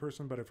meeting him in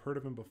person, but I've heard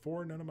of him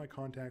before. None of my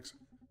contacts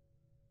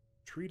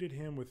treated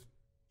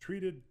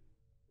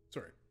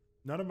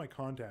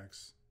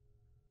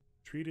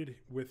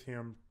with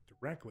him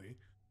directly.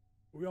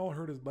 We all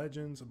heard his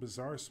legends, a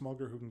bizarre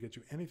smuggler who can get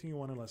you anything you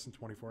want in less than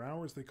 24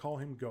 hours. They call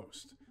him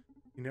Ghost.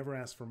 He never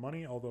asks for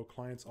money, although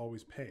clients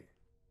always pay.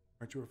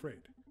 Aren't you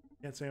afraid?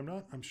 Can't say I'm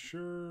not. I'm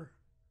sure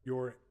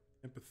your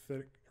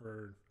empathetic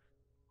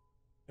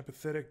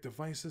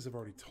devices have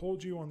already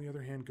told you. On the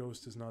other hand,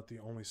 Ghost is not the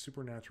only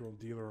supernatural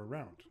dealer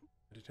around.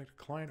 I detect a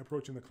client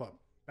approaching the club.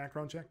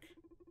 Background check.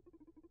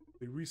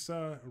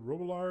 Larissa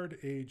Robillard,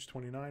 age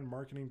 29,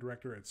 marketing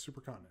director at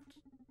Supercontinent.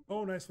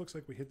 Oh, nice. Looks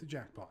like we hit the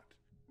jackpot.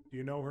 Do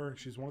you know her?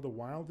 She's one of the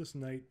wildest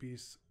night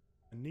beasts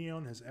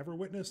Neon has ever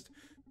witnessed.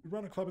 You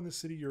run a club in the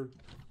city, you're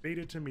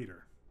fated to meet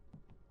her.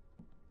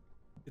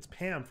 It's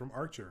Pam from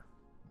Archer.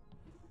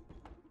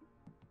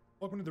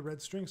 Welcome to the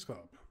Red Strings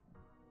Club.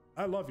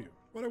 I love you.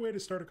 What a way to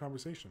start a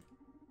conversation.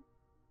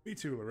 Me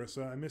too,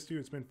 Larissa. I missed you.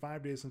 It's been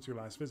 5 days since your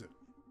last visit.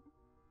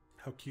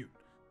 How cute.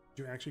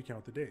 Did you actually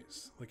count the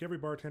days? Like every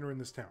bartender in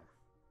this town.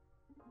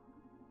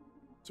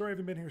 Sorry I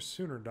haven't been here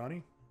sooner,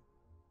 Donnie.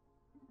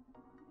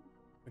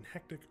 Been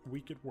hectic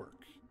week at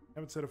work.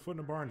 Haven't set a foot in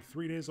a bar in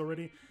 3 days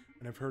already,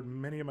 and I've heard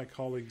many of my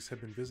colleagues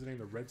have been visiting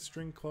the Red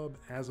String Club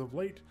as of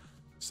late.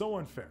 So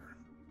unfair.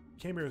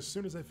 Came here as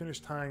soon as I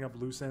finished tying up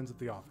loose ends at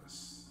the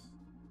office.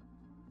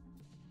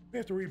 We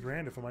have to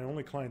rebrand if my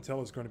only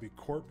clientele is going to be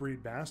court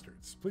breed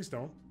bastards. Please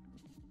don't.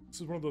 This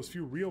is one of those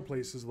few real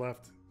places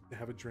left to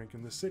have a drink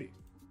in the city.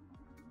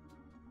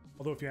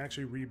 Although if you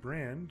actually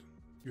rebrand,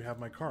 you have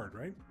my card,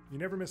 right? You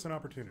never miss an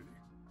opportunity.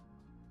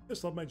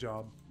 Just love my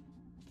job.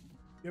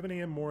 Do you have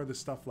any more of the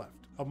stuff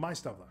left? Of my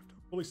stuff left?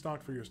 Fully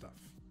stocked for your stuff.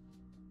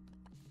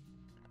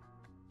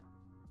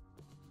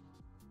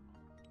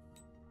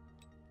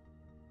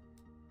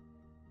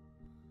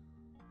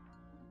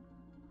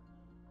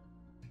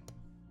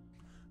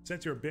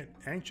 Since you're a bit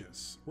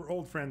anxious, we're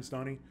old friends,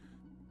 Donnie. You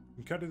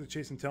can cut to the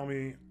chase and tell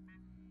me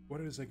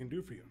what it is I can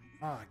do for you.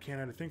 Can't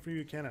add a thing for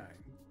you, can I?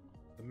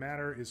 The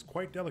matter is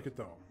quite delicate,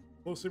 though.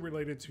 Closely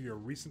related to your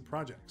recent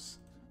projects.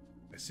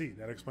 I see.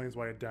 That explains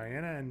why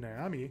Diana and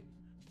Naomi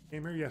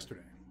came here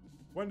yesterday.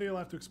 One day you'll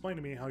have to explain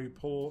to me how you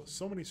pull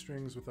so many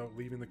strings without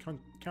leaving the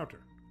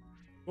counter.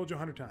 Told you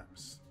 100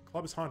 times.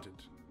 Club is haunted.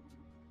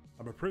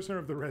 I'm a prisoner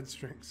of the red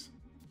strings.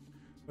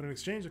 But in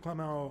exchange,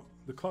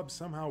 the club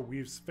somehow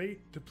weaves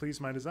fate to please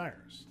my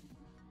desires.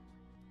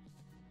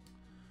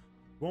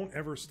 Won't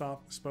ever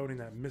stop spouting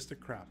that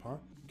mystic crap, huh?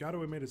 Gotta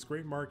admit, it's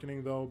great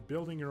marketing, though,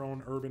 building your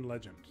own urban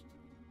legend.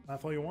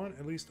 Laugh all you want,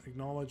 at least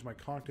acknowledge my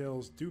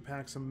cocktails do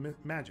pack some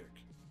magic.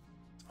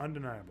 It's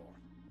undeniable.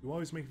 You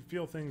always make me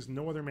feel things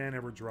no other man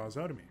ever draws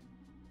out of me.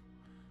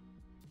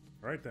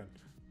 Alright then.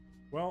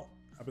 Well,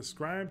 I've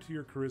ascribed to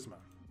your charisma.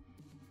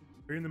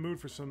 Are you in the mood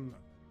for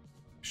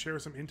share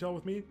some intel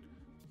with me?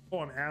 Oh,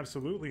 I'm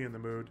absolutely in the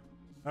mood.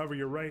 However,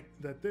 you're right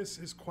that this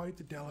is quite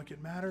the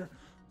delicate matter,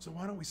 so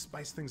why don't we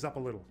spice things up a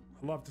little?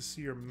 I love to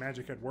see your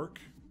magic at work,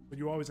 but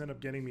you always end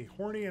up getting me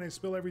horny and I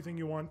spill everything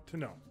you want to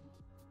know.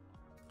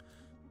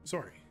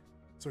 Sorry.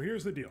 So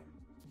here's the deal.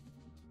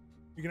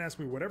 You can ask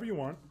me whatever you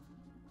want,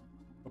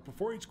 but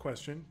before each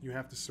question, you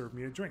have to serve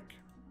me a drink.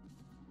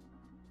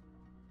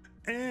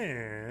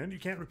 And you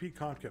can't repeat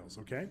cocktails,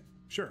 okay?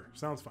 Sure,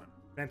 sounds fun.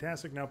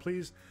 Fantastic. Now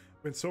please,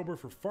 been sober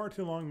for far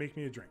too long, make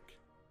me a drink.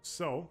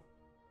 So,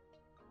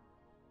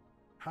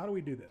 how do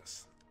we do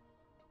this?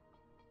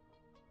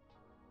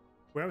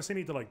 We obviously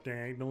need to like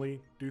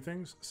diagonally do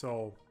things,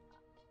 so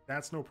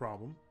that's no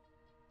problem.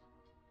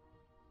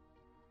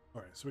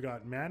 All right, so we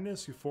got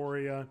madness,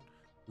 euphoria,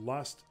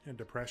 lust, and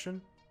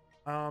depression.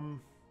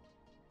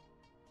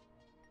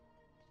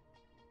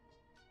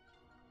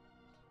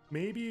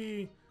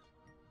 Maybe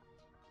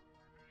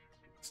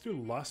let's do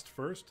lust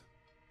first.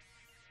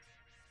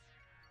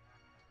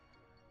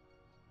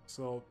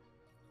 So,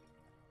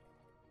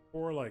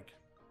 or like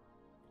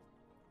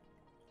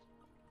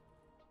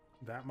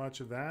that much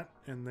of that,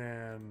 and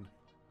then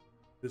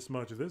this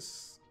much of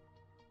this.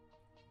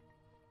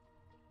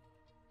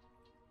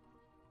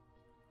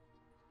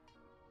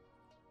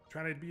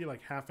 Trying to be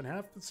like half and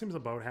half. That seems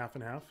about half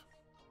and half.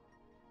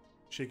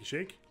 Shaky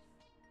shake.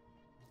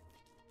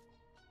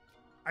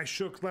 I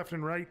shook left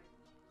and right.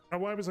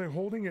 Why was I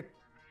holding it?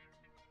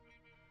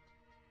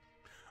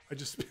 I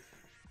just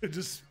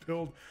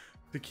spilled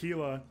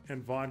tequila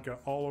and vodka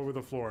all over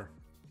the floor.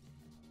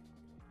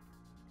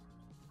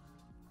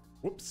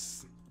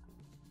 Whoops.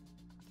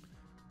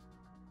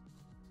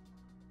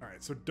 All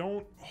right, so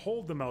don't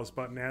hold the mouse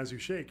button as you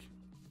shake.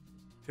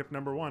 Tip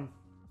number 1.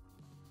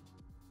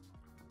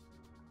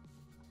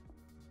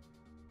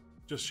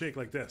 Just shake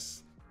like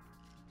this.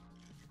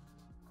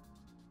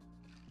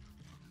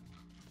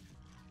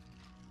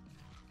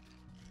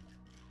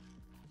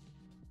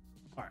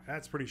 All right,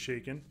 that's pretty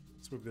shaken.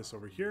 Let's move this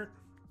over here.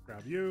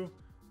 Grab you.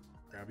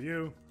 Grab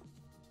you.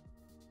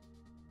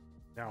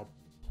 Now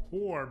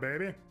pour,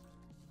 baby.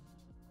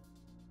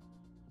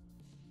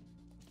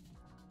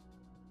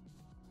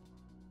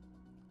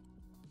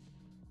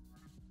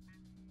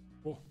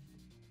 Oh.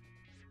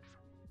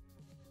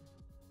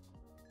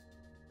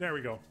 There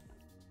we go.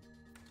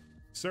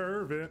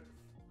 Serve it.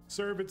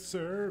 Serve it,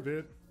 serve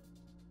it.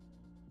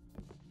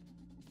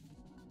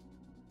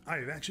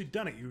 I've actually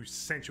done it, you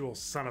sensual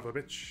son of a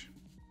bitch.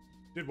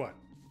 Did what?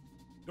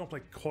 Don't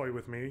play coy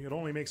with me. It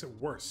only makes it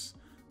worse.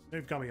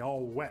 They've got me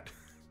all wet.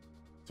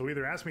 So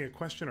either ask me a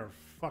question or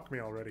fuck me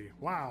already.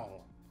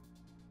 Wow.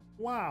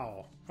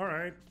 Wow. All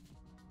right.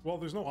 Well,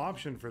 there's no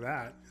option for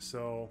that,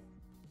 so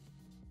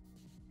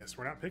guess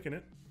we're not picking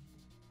it.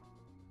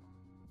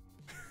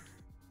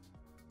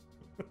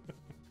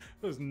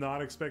 I was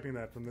not expecting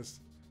that from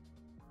this.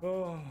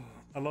 Oh,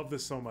 I love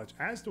this so much.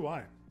 As do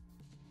I.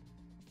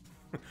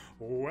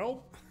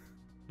 Well.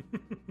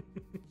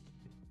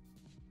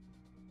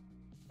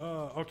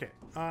 Okay.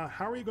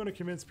 How are you going to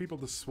convince people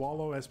to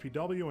swallow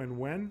SPW, and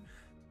when?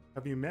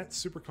 Have you met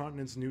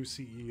Supercontinent's new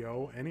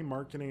CEO? Any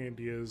marketing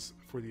ideas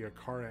for the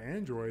Akara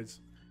androids?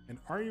 And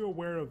are you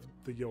aware of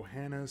the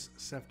Johannes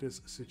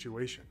Seftis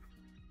situation?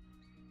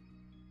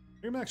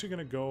 I'm actually going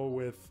to go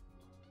with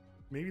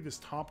maybe this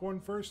top one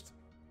first.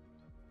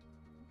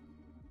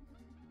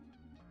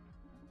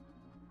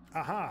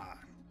 Aha!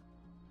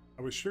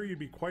 I was sure you'd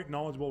be quite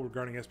knowledgeable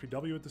regarding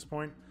SPW at this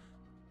point.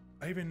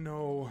 I even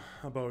know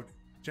about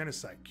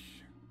Genusfatson.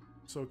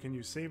 So can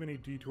you save any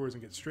detours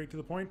and get straight to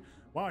the point?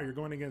 Wow, you're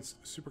going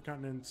against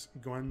Supercontinent's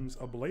guns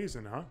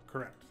ablazing, huh?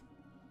 Correct.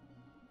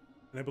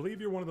 And I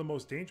believe you're one of the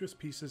most dangerous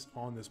pieces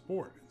on this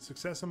board.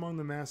 Success among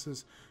the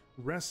masses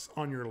rests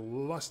on your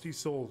lusty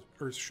soul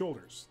or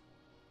shoulders.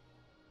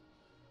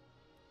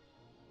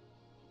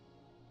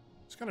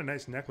 It's got a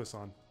nice necklace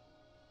on.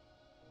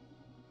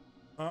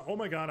 Oh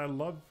my god, I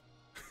love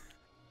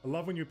I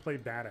love when you play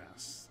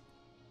badass.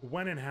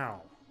 When and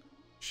how?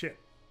 Shit.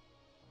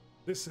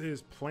 This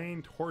is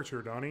plain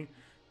torture, Donnie.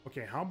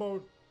 Okay, how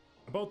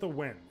about the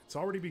when? It's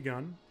already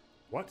begun.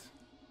 What?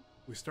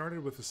 We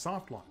started with a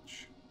soft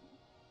launch.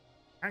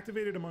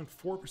 Activated among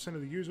 4%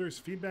 of the users,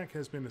 feedback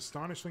has been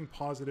astonishingly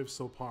positive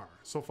so far.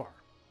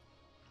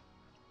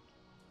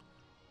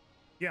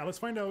 Yeah, let's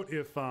find out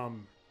if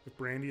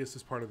Brandius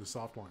is part of the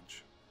soft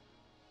launch.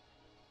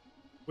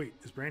 Wait,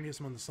 is Brandius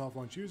among the soft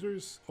launch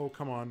users? Oh,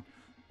 come on.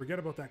 Forget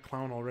about that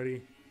clown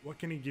already. What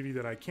can he give you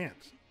that I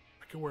can't?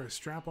 I could wear a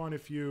strap-on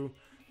if you...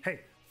 Hey,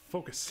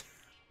 focus.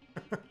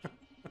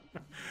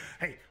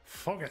 Hey,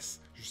 focus.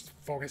 Just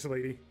focus,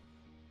 lady.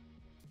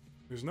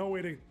 There's no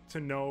way to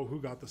know who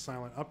got the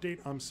silent update.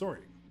 I'm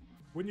sorry.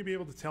 Wouldn't you be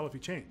able to tell if he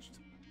changed?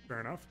 Fair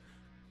enough.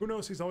 Who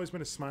knows? He's always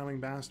been a smiling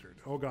bastard.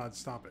 Oh god,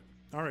 stop it.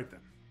 All right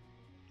then.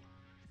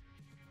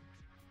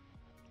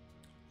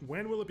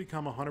 When will it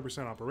become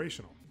 100%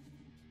 operational?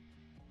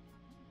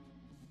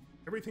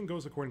 Everything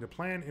goes according to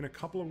plan in a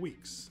couple of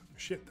weeks.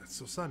 Shit, that's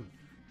so sudden.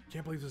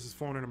 Can't believe this has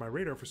flown under my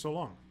radar for so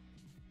long.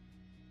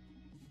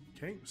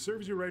 Okay,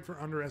 serves you right for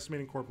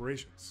underestimating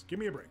corporations. Give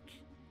me a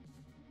break.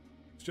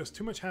 It's just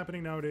too much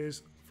happening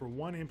nowadays for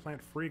one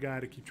implant-free guy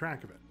to keep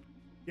track of it.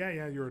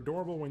 Yeah, you're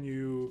adorable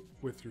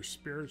with your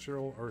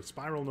spiritual or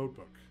spiral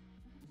notebook.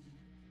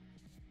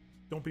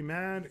 Don't be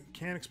mad.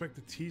 Can't expect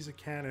to tease a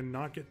cat and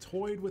not get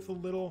toyed with a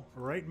little,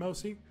 right,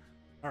 Mousy?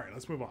 All right,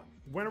 let's move on.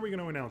 When are we going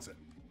to announce it?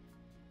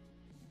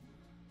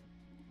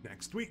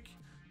 Next week.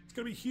 It's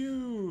going to be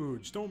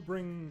huge. Don't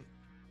bring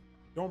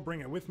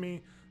it with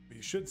me, but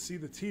you should see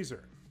the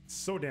teaser. It's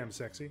so damn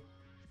sexy.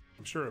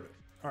 I'm sure of it.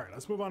 All right,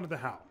 let's move on to the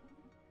how.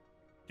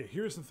 Okay,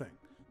 here's the thing.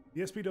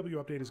 The SPW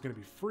update is going to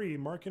be free.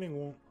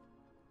 Marketing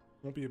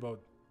won't be about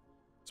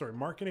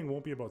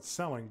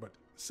selling, but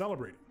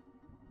celebrating.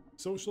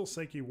 Social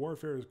psyche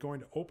warfare is going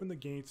to open the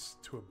gates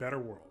to a better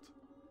world.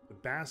 The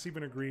Bass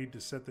even agreed to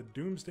set the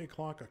doomsday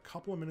clock a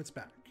couple of minutes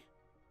back.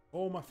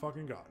 Oh my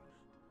fucking god.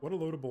 What a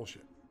load of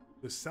bullshit.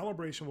 The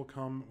celebration will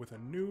come with a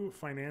new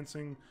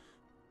financing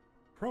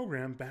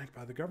program backed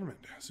by the government,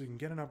 so you can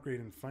get an upgrade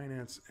in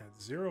finance at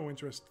zero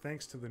interest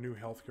thanks to the new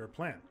healthcare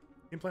plan.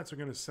 Implants are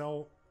going to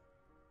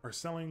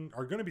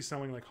be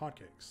selling like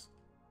hotcakes.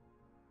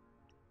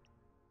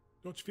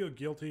 Don't you feel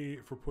guilty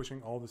for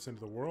pushing all this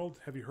into the world?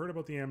 Have you heard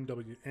about the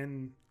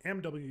MNA?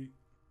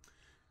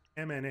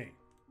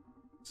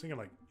 Singing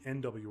like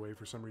NWA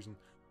for some reason.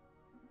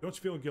 Don't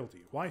you feel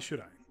guilty? Why should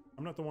I?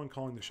 I'm not the one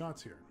calling the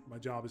shots here. My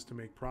job is to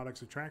make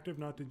products attractive,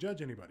 not to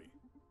judge anybody.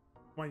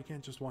 Why, you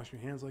can't just wash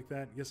your hands like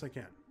that? Yes, I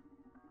can.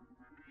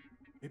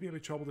 Maybe I'd be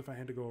troubled if I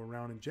had to go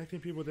around injecting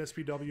people with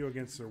SPW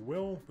against their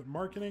will, but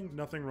marketing,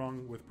 nothing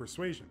wrong with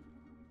persuasion.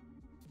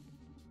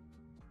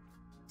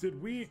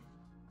 Was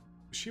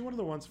she one of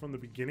the ones from the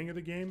beginning of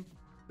the game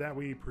that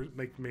we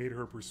made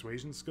her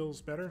persuasion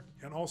skills better?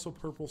 And also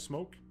purple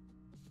smoke?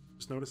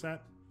 Just notice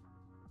that?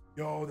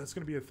 Yo, that's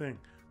gonna be a thing.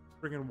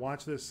 Friggin'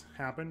 watch this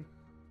happen.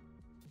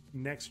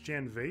 Next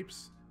gen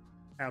vapes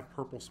have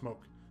purple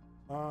smoke.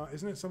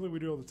 Isn't it something we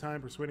do all the time,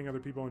 persuading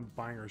other people and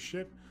buying our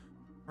shit?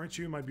 Aren't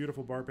you, my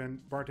beautiful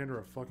bartender,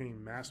 a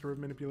fucking master of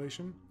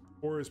manipulation?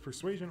 Or is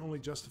persuasion only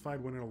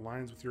justified when it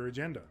aligns with your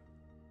agenda?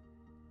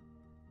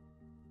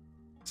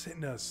 It's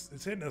hitting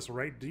us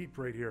right deep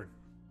right here.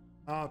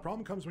 The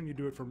problem comes when you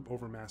do it from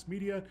over mass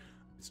media.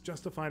 It's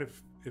justified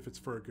if it's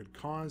for a good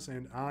cause,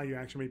 and you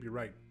actually may be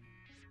right.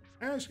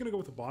 I'm just gonna go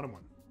with the bottom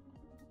one.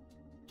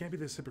 Can't be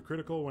this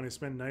hypocritical when I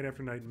spend night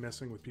after night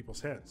messing with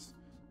people's heads.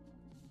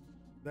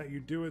 That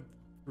you do it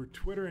through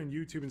Twitter and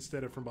YouTube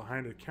instead of from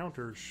behind a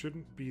counter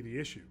shouldn't be the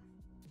issue.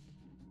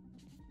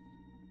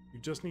 You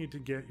just need to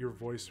get your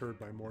voice heard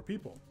by more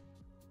people.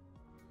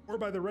 Or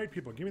by the right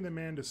people. Give me the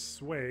man to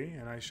sway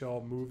and I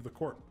shall move the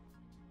court.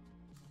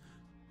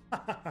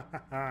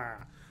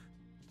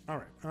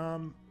 Alright,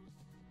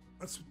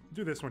 let's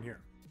do this one here.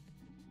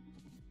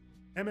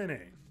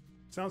 MNA.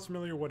 Sounds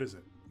familiar, what is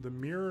it? The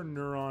mirror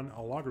neuron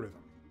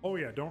algorithm. Oh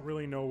yeah, don't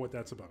really know what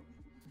that's about.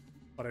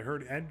 But I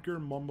heard Edgar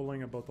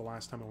mumbling about the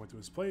last time I went to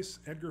his place.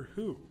 Edgar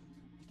who?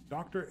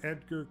 Dr.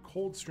 Edgar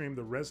Coldstream,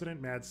 the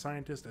resident mad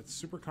scientist at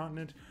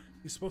Supercontinent.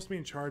 He's supposed to be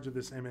in charge of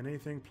this MNA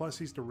thing, plus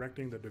he's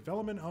directing the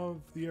development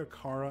of the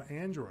Akara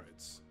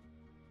androids.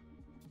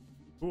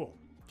 Cool.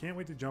 Can't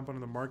wait to jump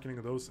onto the marketing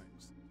of those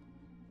things.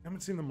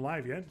 Haven't seen them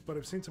live yet, but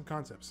I've seen some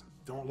concepts.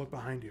 Don't look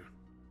behind you.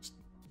 Just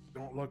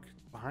don't look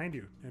behind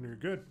you, and you're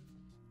good.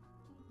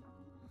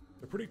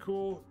 They're pretty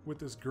cool with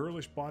this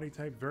girlish body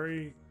type,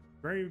 very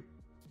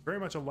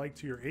much alike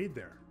to your aide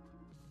there.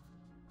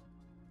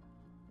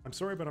 I'm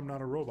sorry, but I'm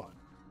not a robot.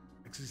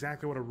 I It's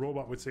exactly what a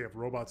robot would say if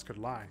robots could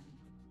lie.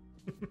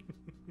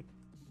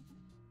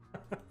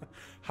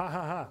 Ha ha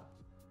ha.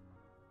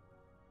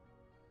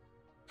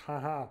 Ha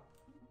ha.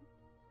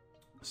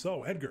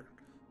 So, Edgar.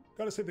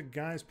 Gotta say the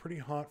guy's pretty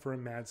hot for a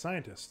mad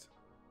scientist.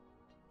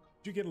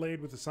 Did you get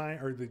laid with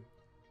the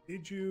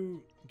did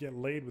you get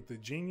laid with the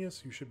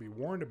genius? You should be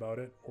warned about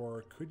it.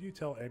 Or could you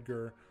tell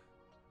Edgar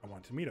I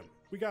want to meet him?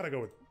 We gotta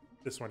go with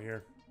this one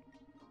here.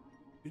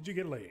 Did you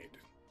get laid?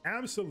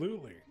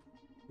 Absolutely.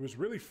 It was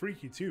really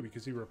freaky too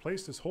because he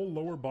replaced his whole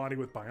lower body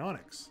with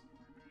bionics.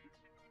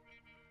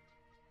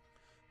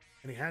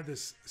 And he had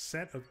this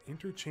set of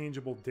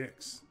interchangeable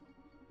dicks.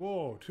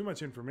 Whoa, too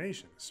much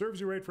information.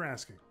 Serves you right for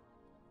asking.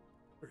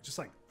 Or just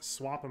like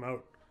swap them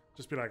out.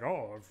 Just be like,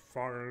 oh, I've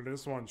fired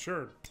this one.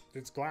 Sure,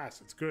 it's glass.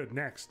 It's good.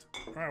 Next.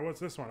 All right, what's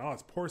this one? Oh,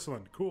 it's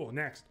porcelain. Cool.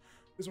 Next.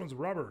 This one's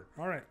rubber.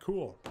 All right,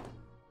 cool.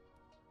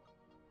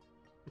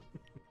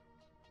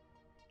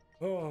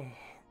 Oh.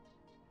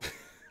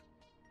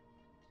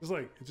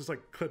 It just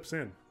like clips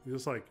in. You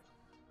just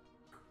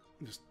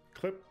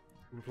clip,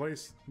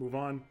 replace, move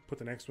on, put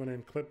the next one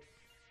in, clip.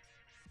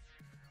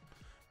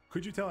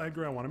 Could you tell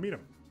Edgar I want to meet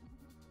him?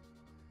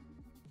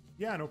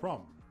 Yeah, no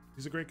problem.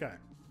 He's a great guy.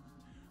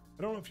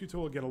 I don't know if you two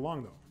will get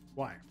along though.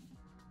 Why?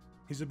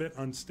 He's a bit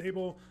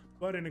unstable,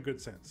 but in a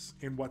good sense.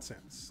 In what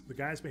sense? The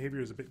guy's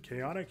behavior is a bit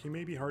chaotic. He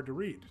may be hard to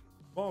read.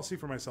 Well, I'll see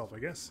for myself, I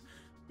guess.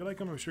 If you like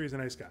him, I'm sure he's a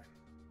nice guy.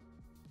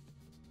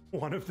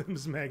 One of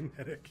them's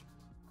magnetic.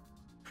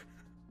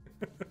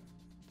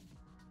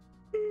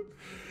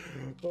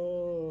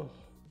 Oh.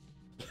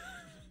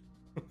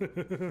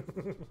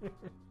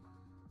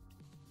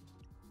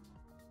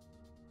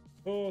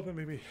 Oh, that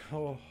made me.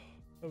 Oh,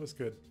 that was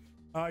good.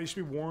 You should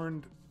be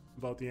warned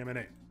about the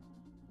M&A.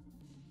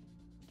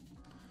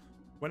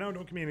 Well, now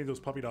don't give me any of those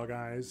puppy dog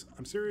eyes.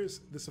 I'm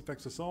serious. This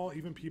affects us all,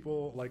 even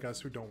people like us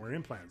who don't wear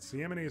implants.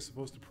 The M&A is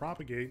supposed to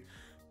propagate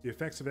the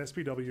effects of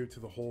SPW to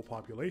the whole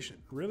population.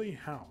 Really?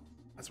 How?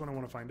 That's what I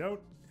want to find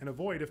out and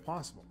avoid if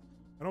possible.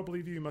 I don't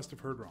believe you. You must have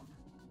heard wrong.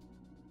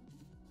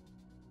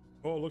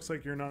 Oh, it looks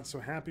like you're not so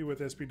happy with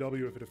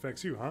SPW if it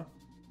affects you, huh?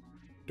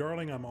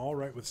 Darling, I'm all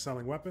right with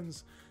selling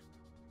weapons,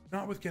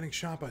 not with getting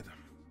shot by them.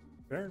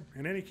 Fair.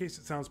 In any case,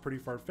 it sounds pretty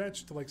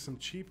far-fetched, like some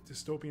cheap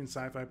dystopian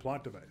sci-fi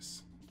plot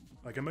device.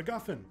 Like a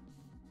MacGuffin.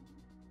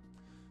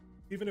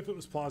 Even if it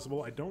was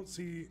plausible, I don't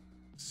see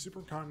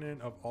supercontinent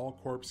of all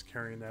corps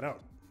carrying that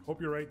out. Hope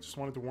you're right, just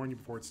wanted to warn you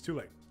before it's too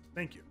late.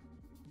 Thank you.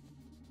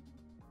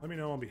 Let me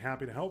know, I'll be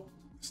happy to help.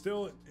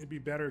 Still, it'd be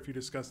better if you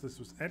discuss this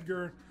with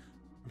Edgar.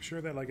 I'm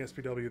sure that, like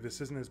SPW, this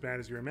isn't as bad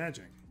as you're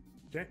imagining.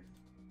 Okay?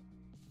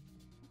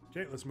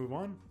 Okay, let's move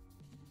on.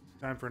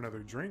 Time for another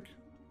drink.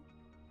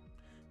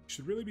 You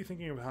should really be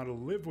thinking of how to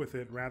live with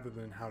it rather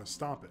than how to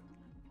stop it.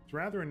 It's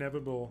rather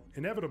inevitable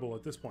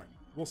at this point.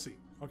 We'll see.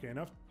 Okay,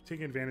 enough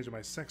taking advantage of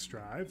my sex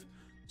drive.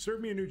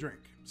 Serve me a new drink.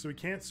 So we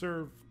can't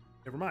serve...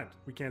 Never mind.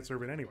 We can't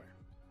serve it anyway.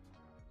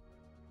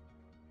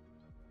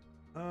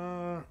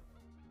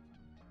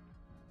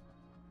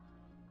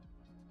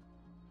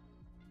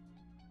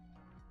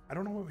 I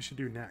don't know what we should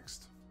do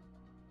next.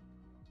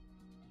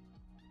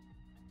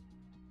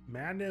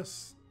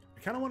 Madness. I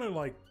kind of want to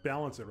like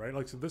balance it, right?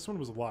 Like, so this one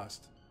was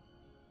lust.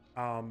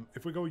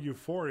 If we go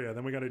euphoria,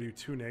 then we got to do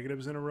 2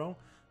 negatives in a row.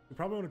 We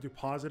probably want to do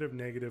positive,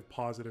 negative,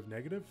 positive,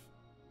 negative.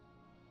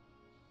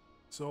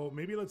 So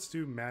maybe let's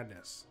do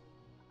madness.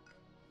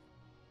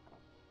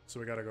 So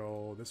we got to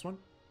go this one.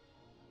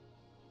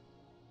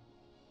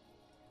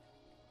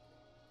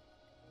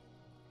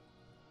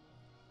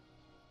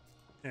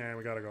 And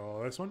we got to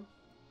go this one.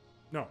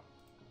 No.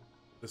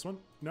 This one?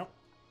 No.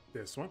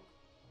 This one?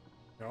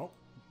 No.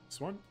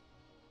 This one?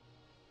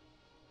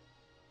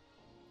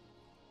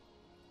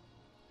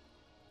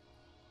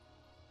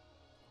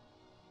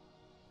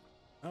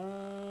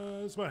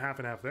 It's about half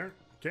and half there.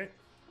 Okay.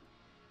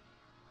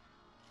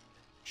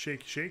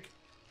 Shake, shake.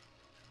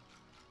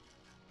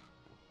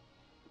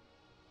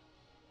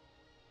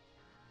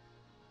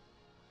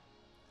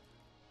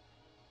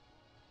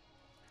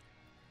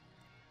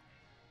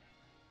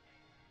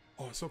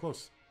 Oh, so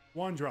close.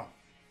 One drop.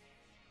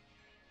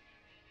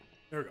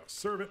 There we go.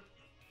 Serve it.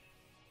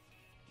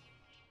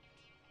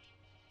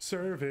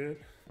 Serve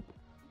it.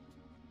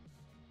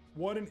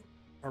 What an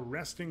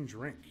arresting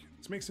drink.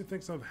 This makes me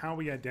think of how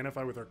we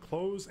identify with our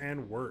clothes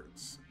and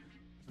words.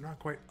 They're not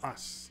quite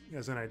us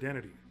as an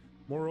identity.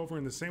 Moreover,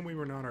 in the same way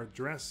we're not our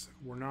dress,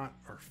 we're not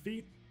our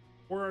feet,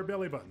 or our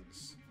belly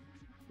buttons.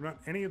 We're not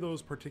any of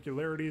those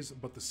particularities,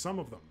 but the sum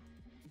of them.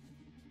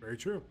 Very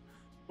true.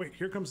 Wait,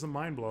 here comes the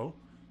mind blow.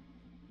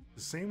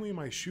 The same way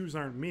my shoes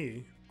aren't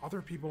me,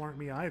 other people aren't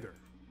me either.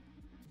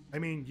 I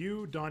mean,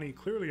 you, Donnie,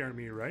 clearly aren't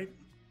me, right?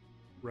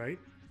 Right?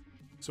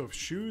 So if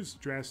shoes,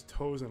 dress,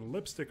 toes, and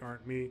lipstick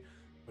aren't me,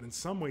 but in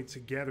some way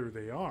together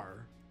they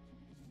are,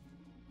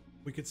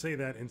 we could say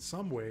that in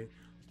some way,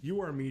 you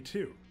are me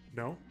too,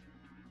 no?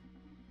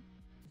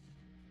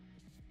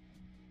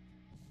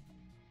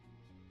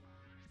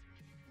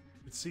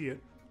 You could see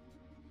it.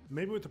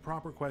 Maybe with the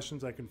proper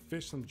questions, I can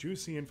fish some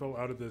juicy info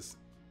out of this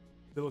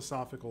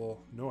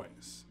philosophical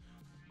noise.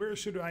 Where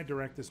should I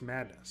direct this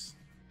madness?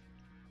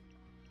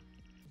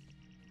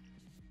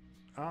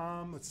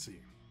 Let's see.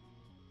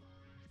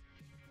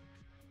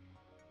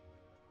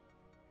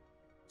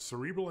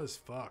 Cerebral as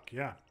fuck,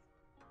 yeah.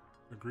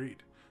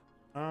 Agreed.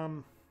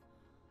 Have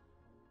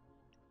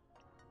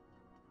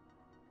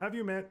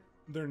you met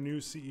their new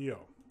CEO?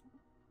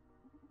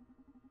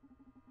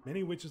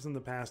 Many witches in the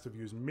past have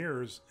used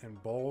mirrors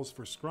and balls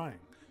for scrying.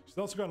 She's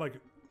also got like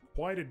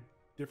quite a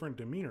different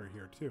demeanor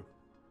here too.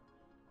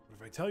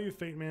 But if I tell you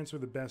Fate Mans are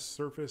the best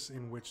surface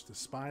in which to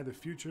spy the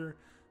future,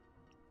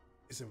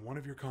 is it one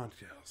of your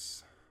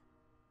cocktails?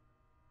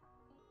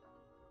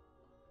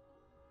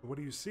 What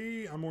do you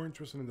see? I'm more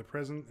interested in the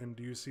present, and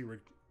do you see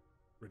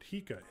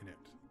Radhika in it?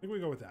 I think we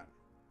go with that.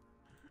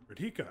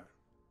 Radhika,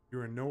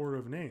 you're a knower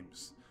of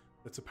names.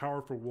 That's a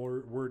powerful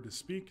word to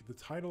speak. The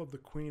title of the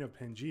Queen of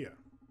Pangaea.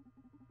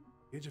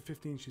 At the age of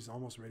 15, she's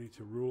almost ready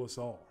to rule us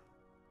all.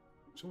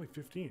 She's only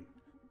 15.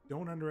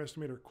 Don't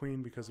underestimate her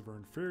queen because of her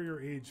inferior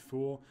age,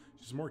 fool.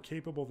 She's more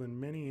capable than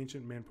many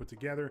ancient men put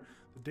together.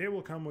 The day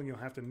will come when you'll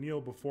have to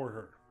kneel before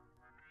her.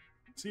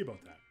 See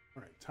about that.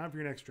 All right, time for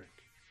your next drink.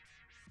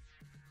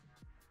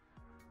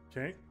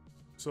 Okay,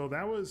 so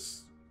that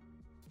was...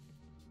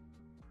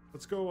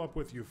 Let's go up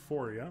with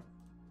Euphoria.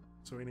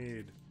 So we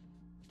need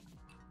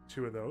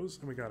 2 of those,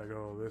 and we gotta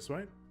go this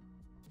way.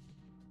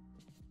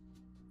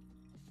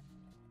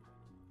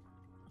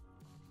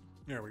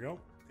 There we go.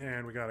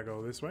 And we gotta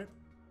go this way.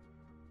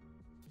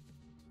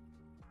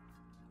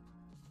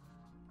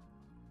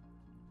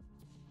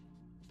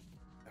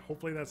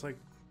 Hopefully that's like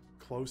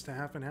close to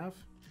half and half.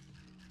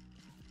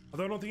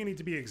 Although I don't think you need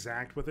to be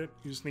exact with it.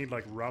 You just need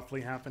like roughly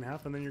half and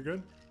half, and then you're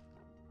good.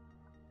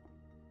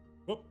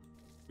 Whoop,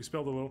 we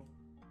spilled a little.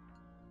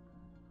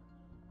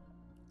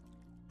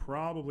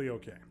 Probably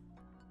okay.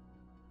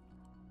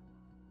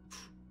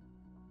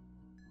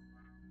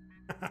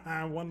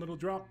 One little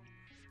drop.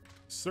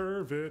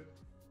 Serve it.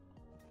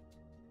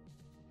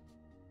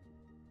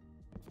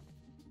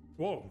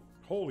 Whoa,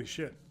 holy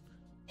shit.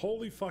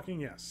 Holy fucking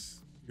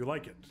yes. You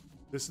like it.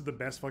 This is the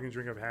best fucking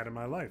drink I've had in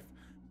my life.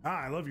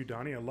 Ah, I love you,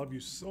 Donnie. I love you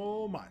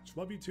so much.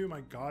 Love you too, my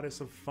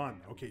goddess of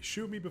fun. Okay,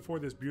 shoot me before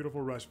this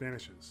beautiful rush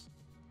vanishes.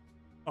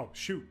 Oh,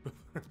 shoot.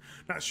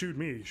 Not shoot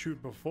me, shoot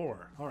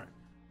before. All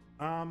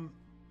right.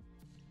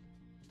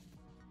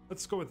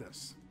 Let's go with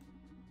this.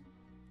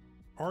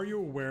 Are you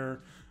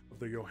aware of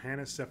the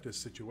Johanna Septis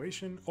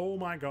situation? Oh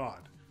my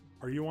god.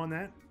 Are you on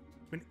that?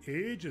 It's been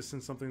ages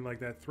since something like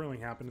that thrilling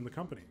happened in the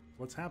company.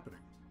 What's happening?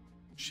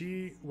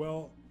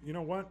 Well, you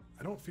know what?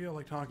 I don't feel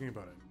like talking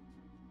about it.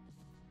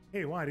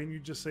 Hey, why? Didn't you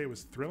just say it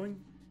was thrilling?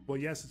 Well,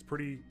 yes, it's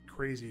pretty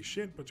crazy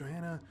shit, but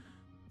Johanna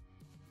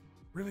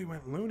really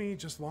went loony,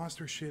 just lost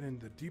her shit in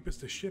the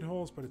deepest of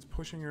shitholes, but it's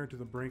pushing her to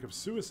the brink of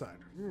suicide.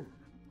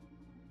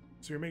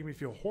 So you're making me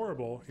feel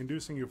horrible,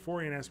 inducing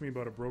euphoria, and asking me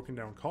about a broken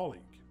down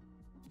colleague.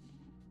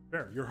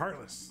 Fair, you're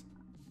heartless.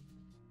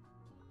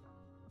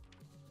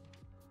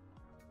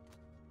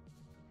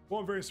 Well,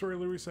 I'm very sorry,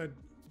 Louis said.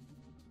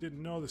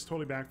 Didn't know, this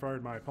totally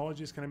backfired. My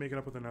apologies. Can I make it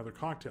up with another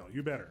cocktail?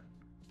 You better.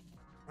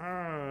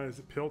 Is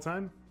it pill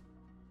time?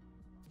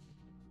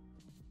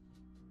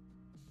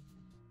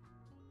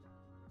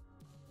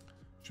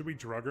 Should we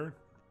drug her?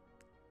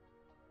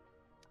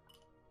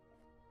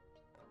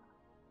 I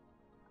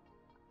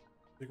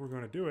think we're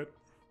going to do it.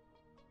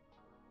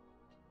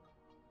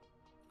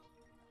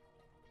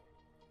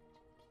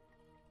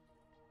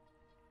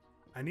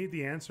 I need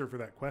the answer for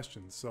that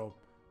question, so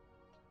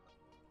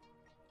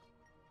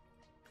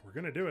we're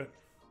going to do it.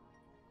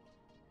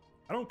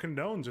 I don't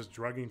condone just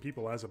drugging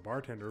people as a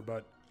bartender,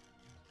 but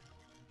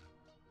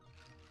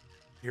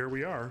here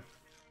we are.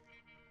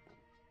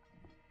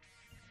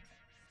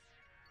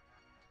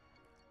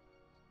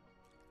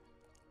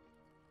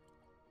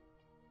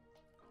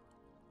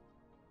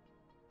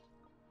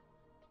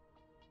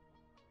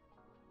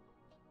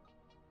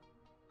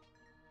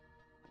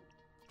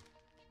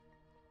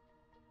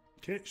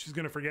 Okay, she's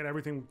going to forget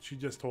everything she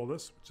just told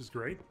us, which is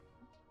great.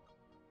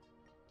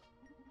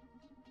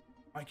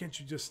 Why can't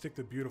you just stick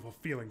to beautiful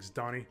feelings,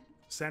 Donnie?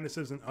 Sadness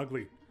isn't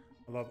ugly.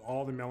 I love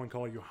all the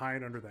melancholy you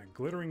hide under that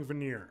glittering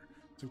veneer.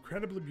 It's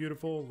incredibly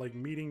beautiful, like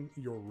meeting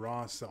your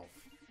raw self.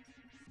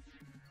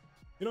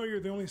 You know,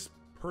 you're the only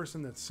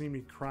person that's seen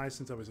me cry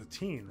since I was a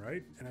teen,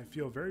 right? And I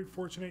feel very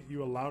fortunate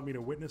you allowed me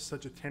to witness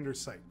such a tender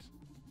sight.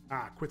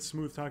 Ah, quit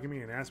smooth talking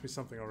me and ask me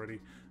something already.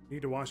 I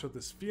need to wash out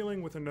this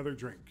feeling with another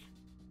drink.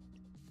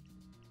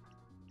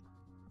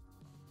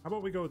 How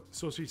about we go,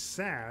 so she's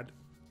sad.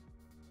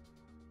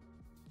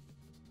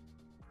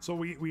 So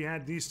we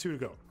had these two to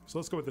go. So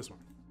let's go with this one.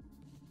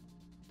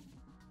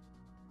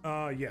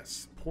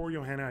 Yes. Poor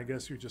Johanna, I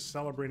guess you're just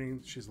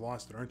celebrating she's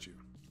lost it, aren't you?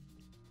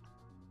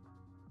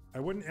 I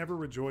wouldn't ever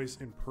rejoice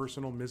in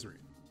personal misery.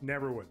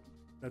 Never would.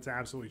 That's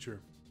absolutely true.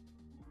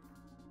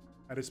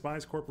 I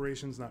despise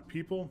corporations, not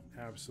people.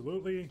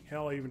 Absolutely.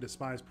 Hell, I even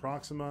despise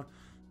Proxima.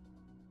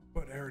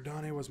 But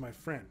Eridane was my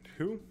friend.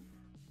 Who?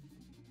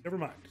 Never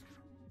mind.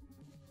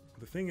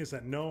 The thing is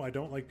that no, I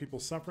don't like people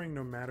suffering,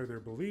 no matter their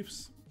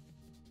beliefs.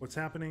 What's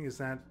happening is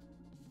that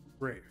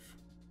grave.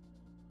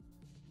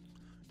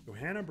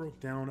 Johanna broke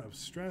down of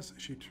stress.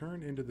 She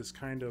turned into this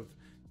kind of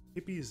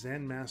hippie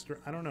Zen master.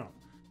 I don't know.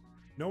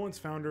 No one's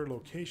found her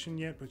location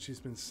yet, but she's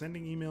been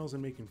sending emails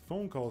and making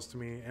phone calls to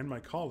me and my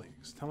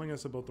colleagues, telling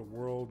us about the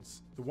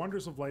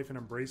wonders of life and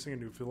embracing a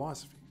new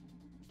philosophy.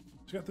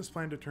 She got this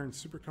plan to turn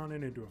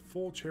Supercontinent into a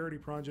full charity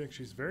project.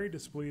 She's very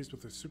displeased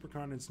with the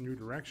Supercontinent's new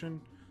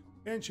direction,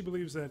 and she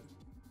believes that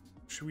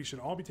we should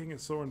all be taking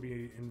it slow and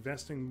be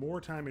investing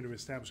more time into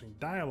establishing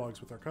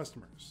dialogues with our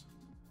customers.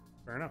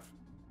 Fair enough.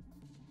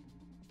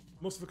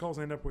 Most of the calls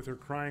end up with her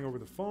crying over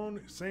the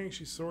phone, saying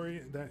she's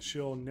sorry that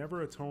she'll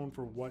never atone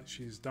for what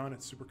she's done at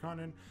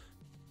Supercontinent.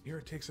 Here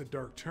it takes a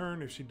dark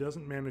turn. If she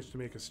doesn't manage to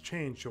make us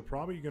change, she'll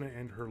probably going to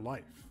end her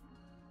life.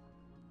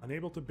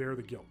 Unable to bear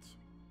the guilt.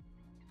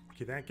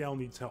 Okay, that gal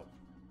needs help.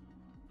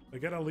 I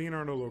got a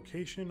Leonardo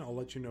location. I'll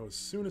let you know as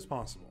soon as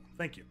possible.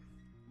 Thank you.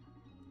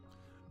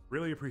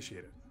 Really appreciate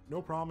it.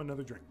 No problem,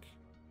 another drink.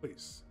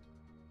 Please.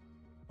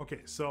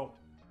 Okay, so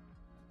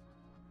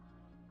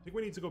I think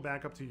we need to go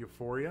back up to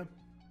Euphoria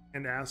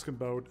and ask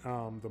about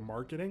the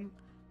marketing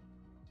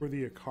for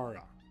the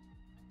Akara.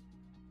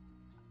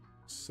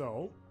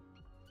 So,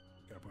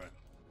 gotta put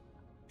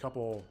a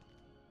couple,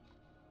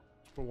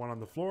 put one on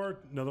the floor,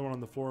 another one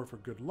on the floor for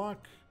good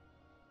luck.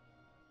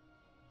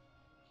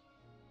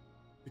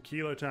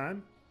 Tequila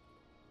time.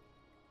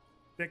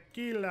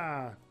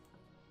 Tequila.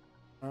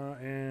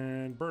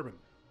 And bourbon.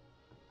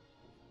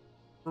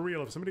 For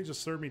real, if somebody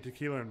just served me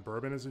tequila and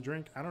bourbon as a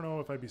drink, I don't know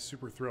if I'd be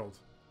super thrilled.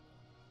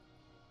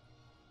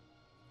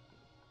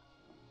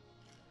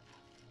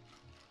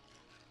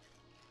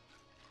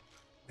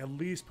 At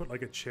least put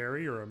like a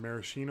cherry or a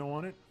maraschino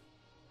on it.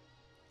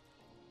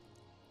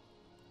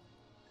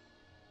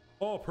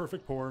 Oh,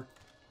 perfect pour.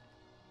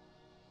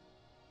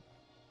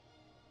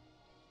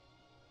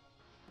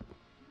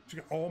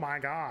 Oh my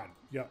god.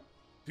 Yep.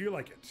 Do you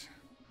like it?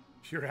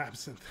 Pure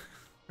absinthe.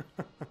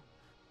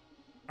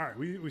 All right,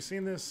 we've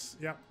seen this.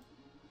 Yep.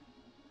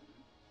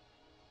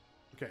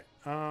 Okay.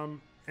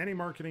 Any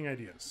marketing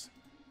ideas?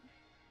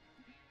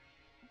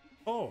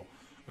 Oh,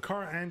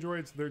 Akara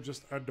androids, they're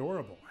just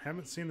adorable.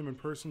 Haven't seen them in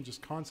person,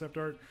 just concept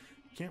art.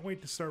 Can't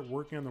wait to start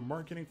working on the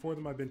marketing for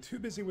them. I've been too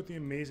busy with the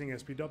amazing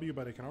SPW,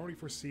 but I can already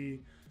foresee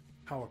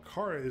how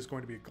Akara is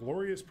going to be a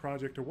glorious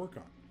project to work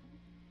on.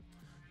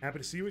 Happy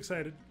to see you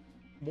excited.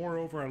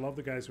 Moreover, I love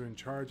the guys who are in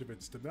charge of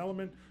its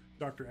development.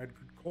 Dr.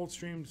 Edgar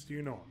Coldstreams, do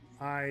you know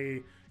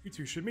him? You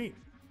two should meet.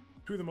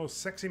 Two of the most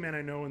sexy men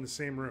I know in the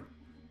same room.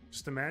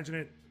 Just imagine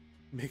it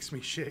makes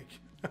me shake.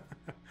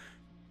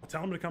 I'll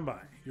tell them to come by.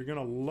 You're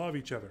gonna love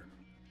each other.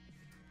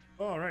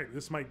 All right,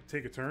 this might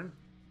take a turn.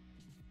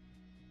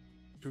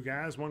 Two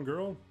guys, one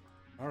girl.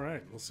 All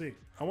right, we'll see.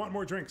 I want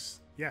more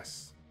drinks.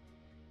 Yes.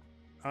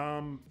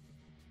 Well,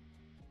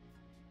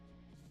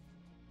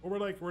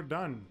 we're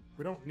done.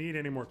 We don't need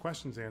any more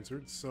questions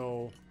answered,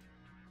 so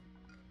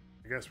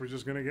I guess we're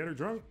just gonna get her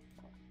drunk.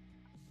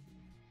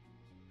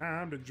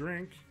 Time to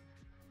drink.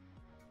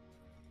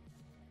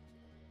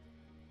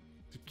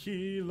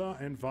 Tequila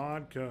and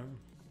vodka.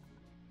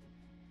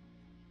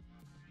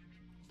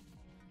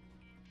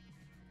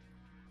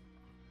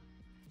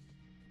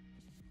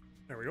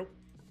 There we go.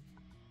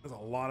 There's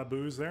a lot of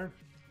booze there.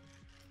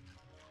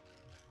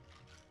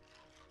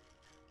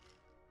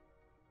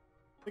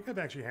 I think I've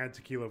actually had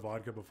tequila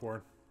vodka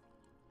before.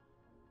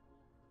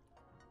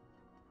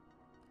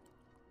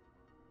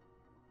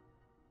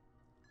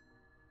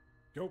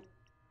 Go.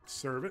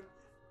 Serve it.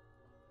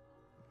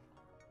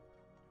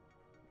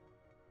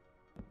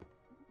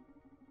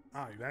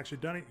 Ah, you've actually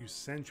done it, you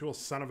sensual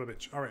son of a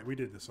bitch. All right, we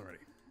did this already.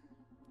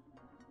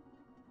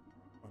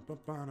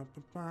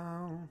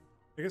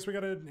 I guess we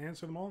gotta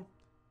answer them all.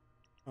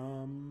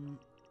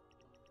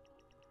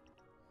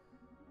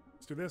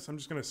 Let's do this. I'm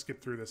just gonna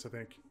skip through this, I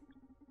think.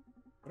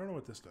 I don't know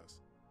what this does.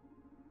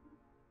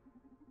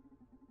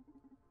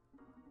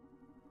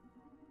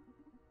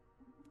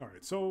 All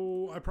right,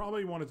 so I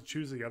probably wanted to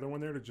choose the other one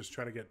there to just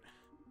try to get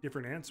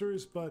different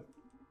answers, but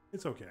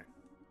it's okay.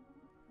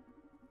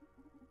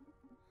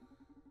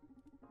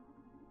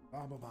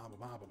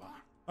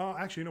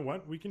 Actually, you know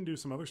what? We can do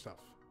some other stuff.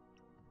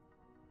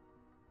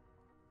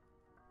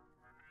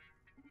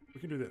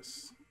 We can do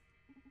this.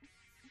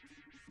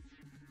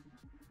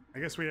 I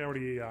guess we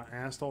already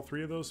asked all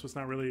three of those, so it's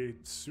not really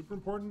super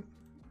important.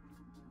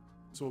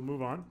 So we'll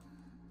move on.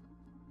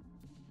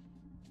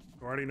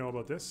 I already know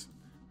about this.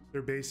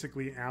 They're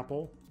basically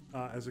Apple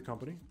as a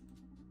company.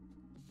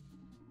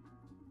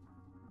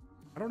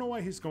 I don't know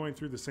why he's going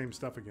through the same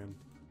stuff again.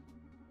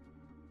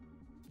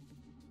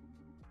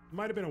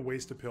 Might have been a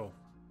waste of pill.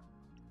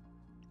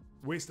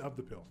 Waste of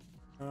the pill.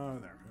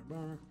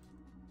 There.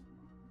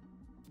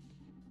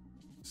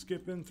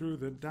 Skipping through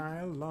the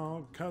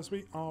dialogue because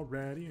we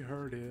already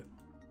heard it.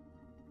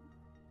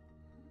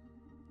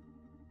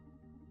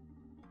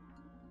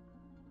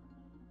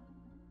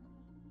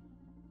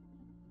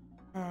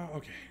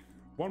 Okay.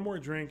 One more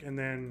drink and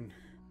then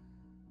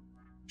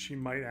she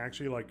might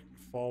actually like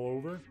fall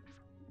over.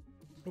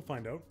 We'll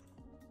find out.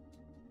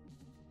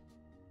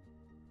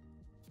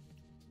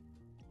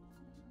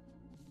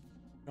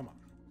 Come on.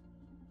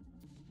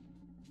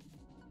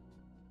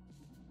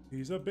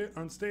 He's a bit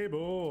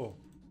unstable.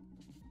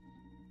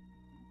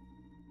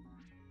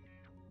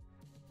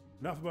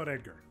 Enough about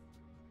Edgar.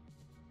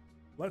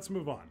 Let's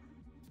move on.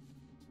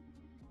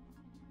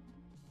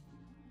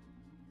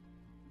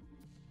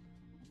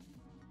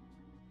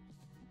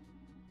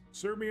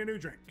 Serve me a new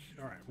drink.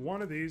 All right,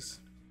 one of these.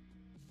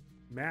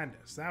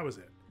 Madness, that was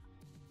it.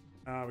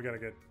 We gotta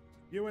get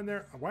you in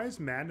there. Why does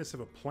Madness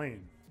have a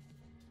plane?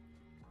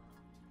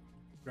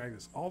 Drag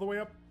this all the way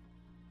up.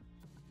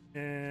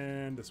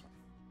 And this one.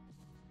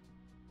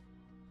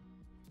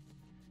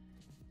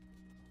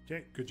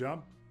 Okay, good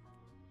job.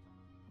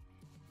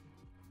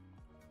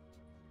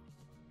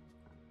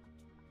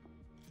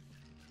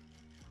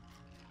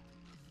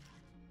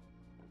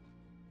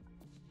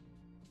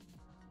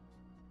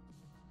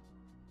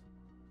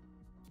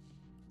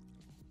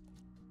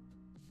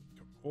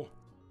 Oh,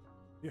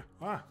 yeah.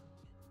 Ah,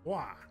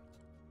 wah.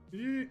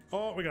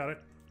 Oh, we got it.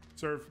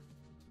 Serve.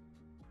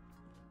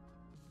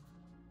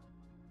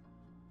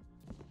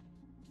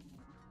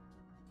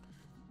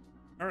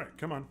 All right,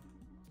 come on.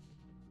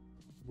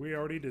 We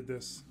already did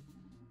this.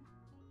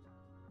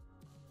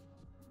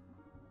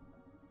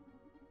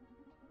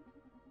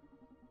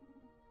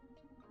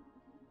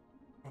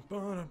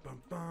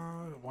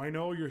 Why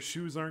no, your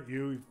shoes aren't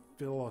you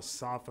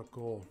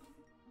philosophical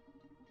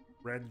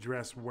red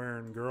dress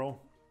wearing girl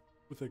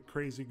with a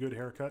crazy good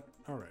haircut.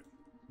 All right,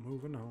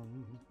 moving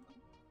on.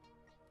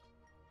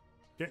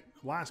 Okay,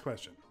 last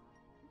question.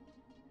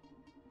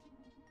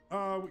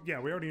 Yeah,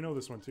 we already know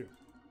this one too.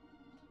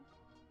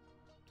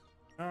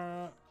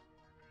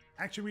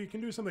 Actually, we can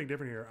do something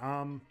different here.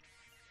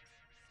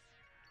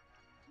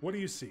 What do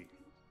you see?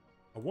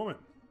 A woman,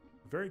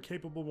 a very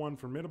capable one,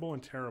 formidable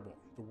and terrible.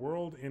 The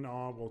world in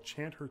awe will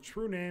chant her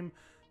true name,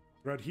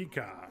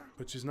 Radhika,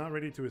 but she's not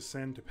ready to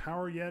ascend to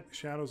power yet.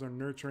 Shadows are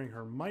nurturing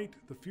her might.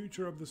 The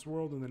future of this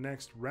world and the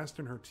next rest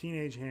in her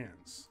teenage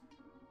hands.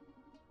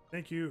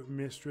 Thank you,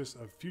 mistress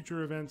of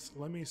future events.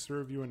 Let me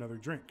serve you another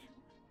drink.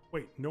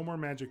 Wait, no more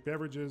magic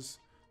beverages.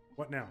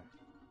 What now?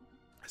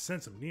 I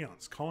sense some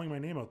neons calling my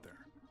name out there.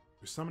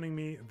 They're summoning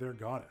me, their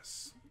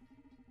goddess.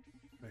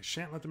 I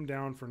shan't let them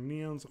down, for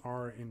neons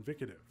are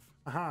indicative.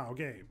 Aha,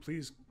 okay,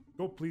 please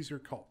go please your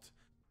cult.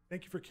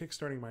 Thank you for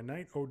kickstarting my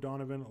night,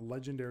 O'Donovan,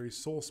 legendary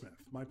soulsmith.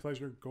 My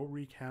pleasure, go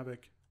wreak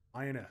havoc,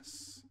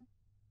 INS.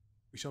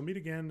 We shall meet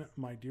again,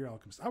 my dear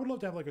alchemist. I would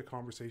love to have like a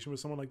conversation with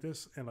someone like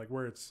this, and like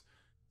where it's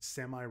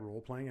semi-role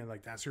playing, and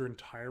like that's your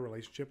entire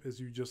relationship, is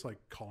you just like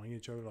calling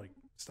each other like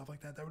stuff like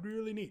that. That would be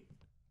really neat.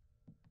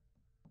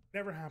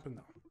 Never happened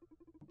though.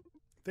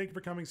 Thank you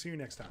for coming. See you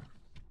next time.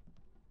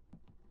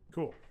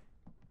 Cool.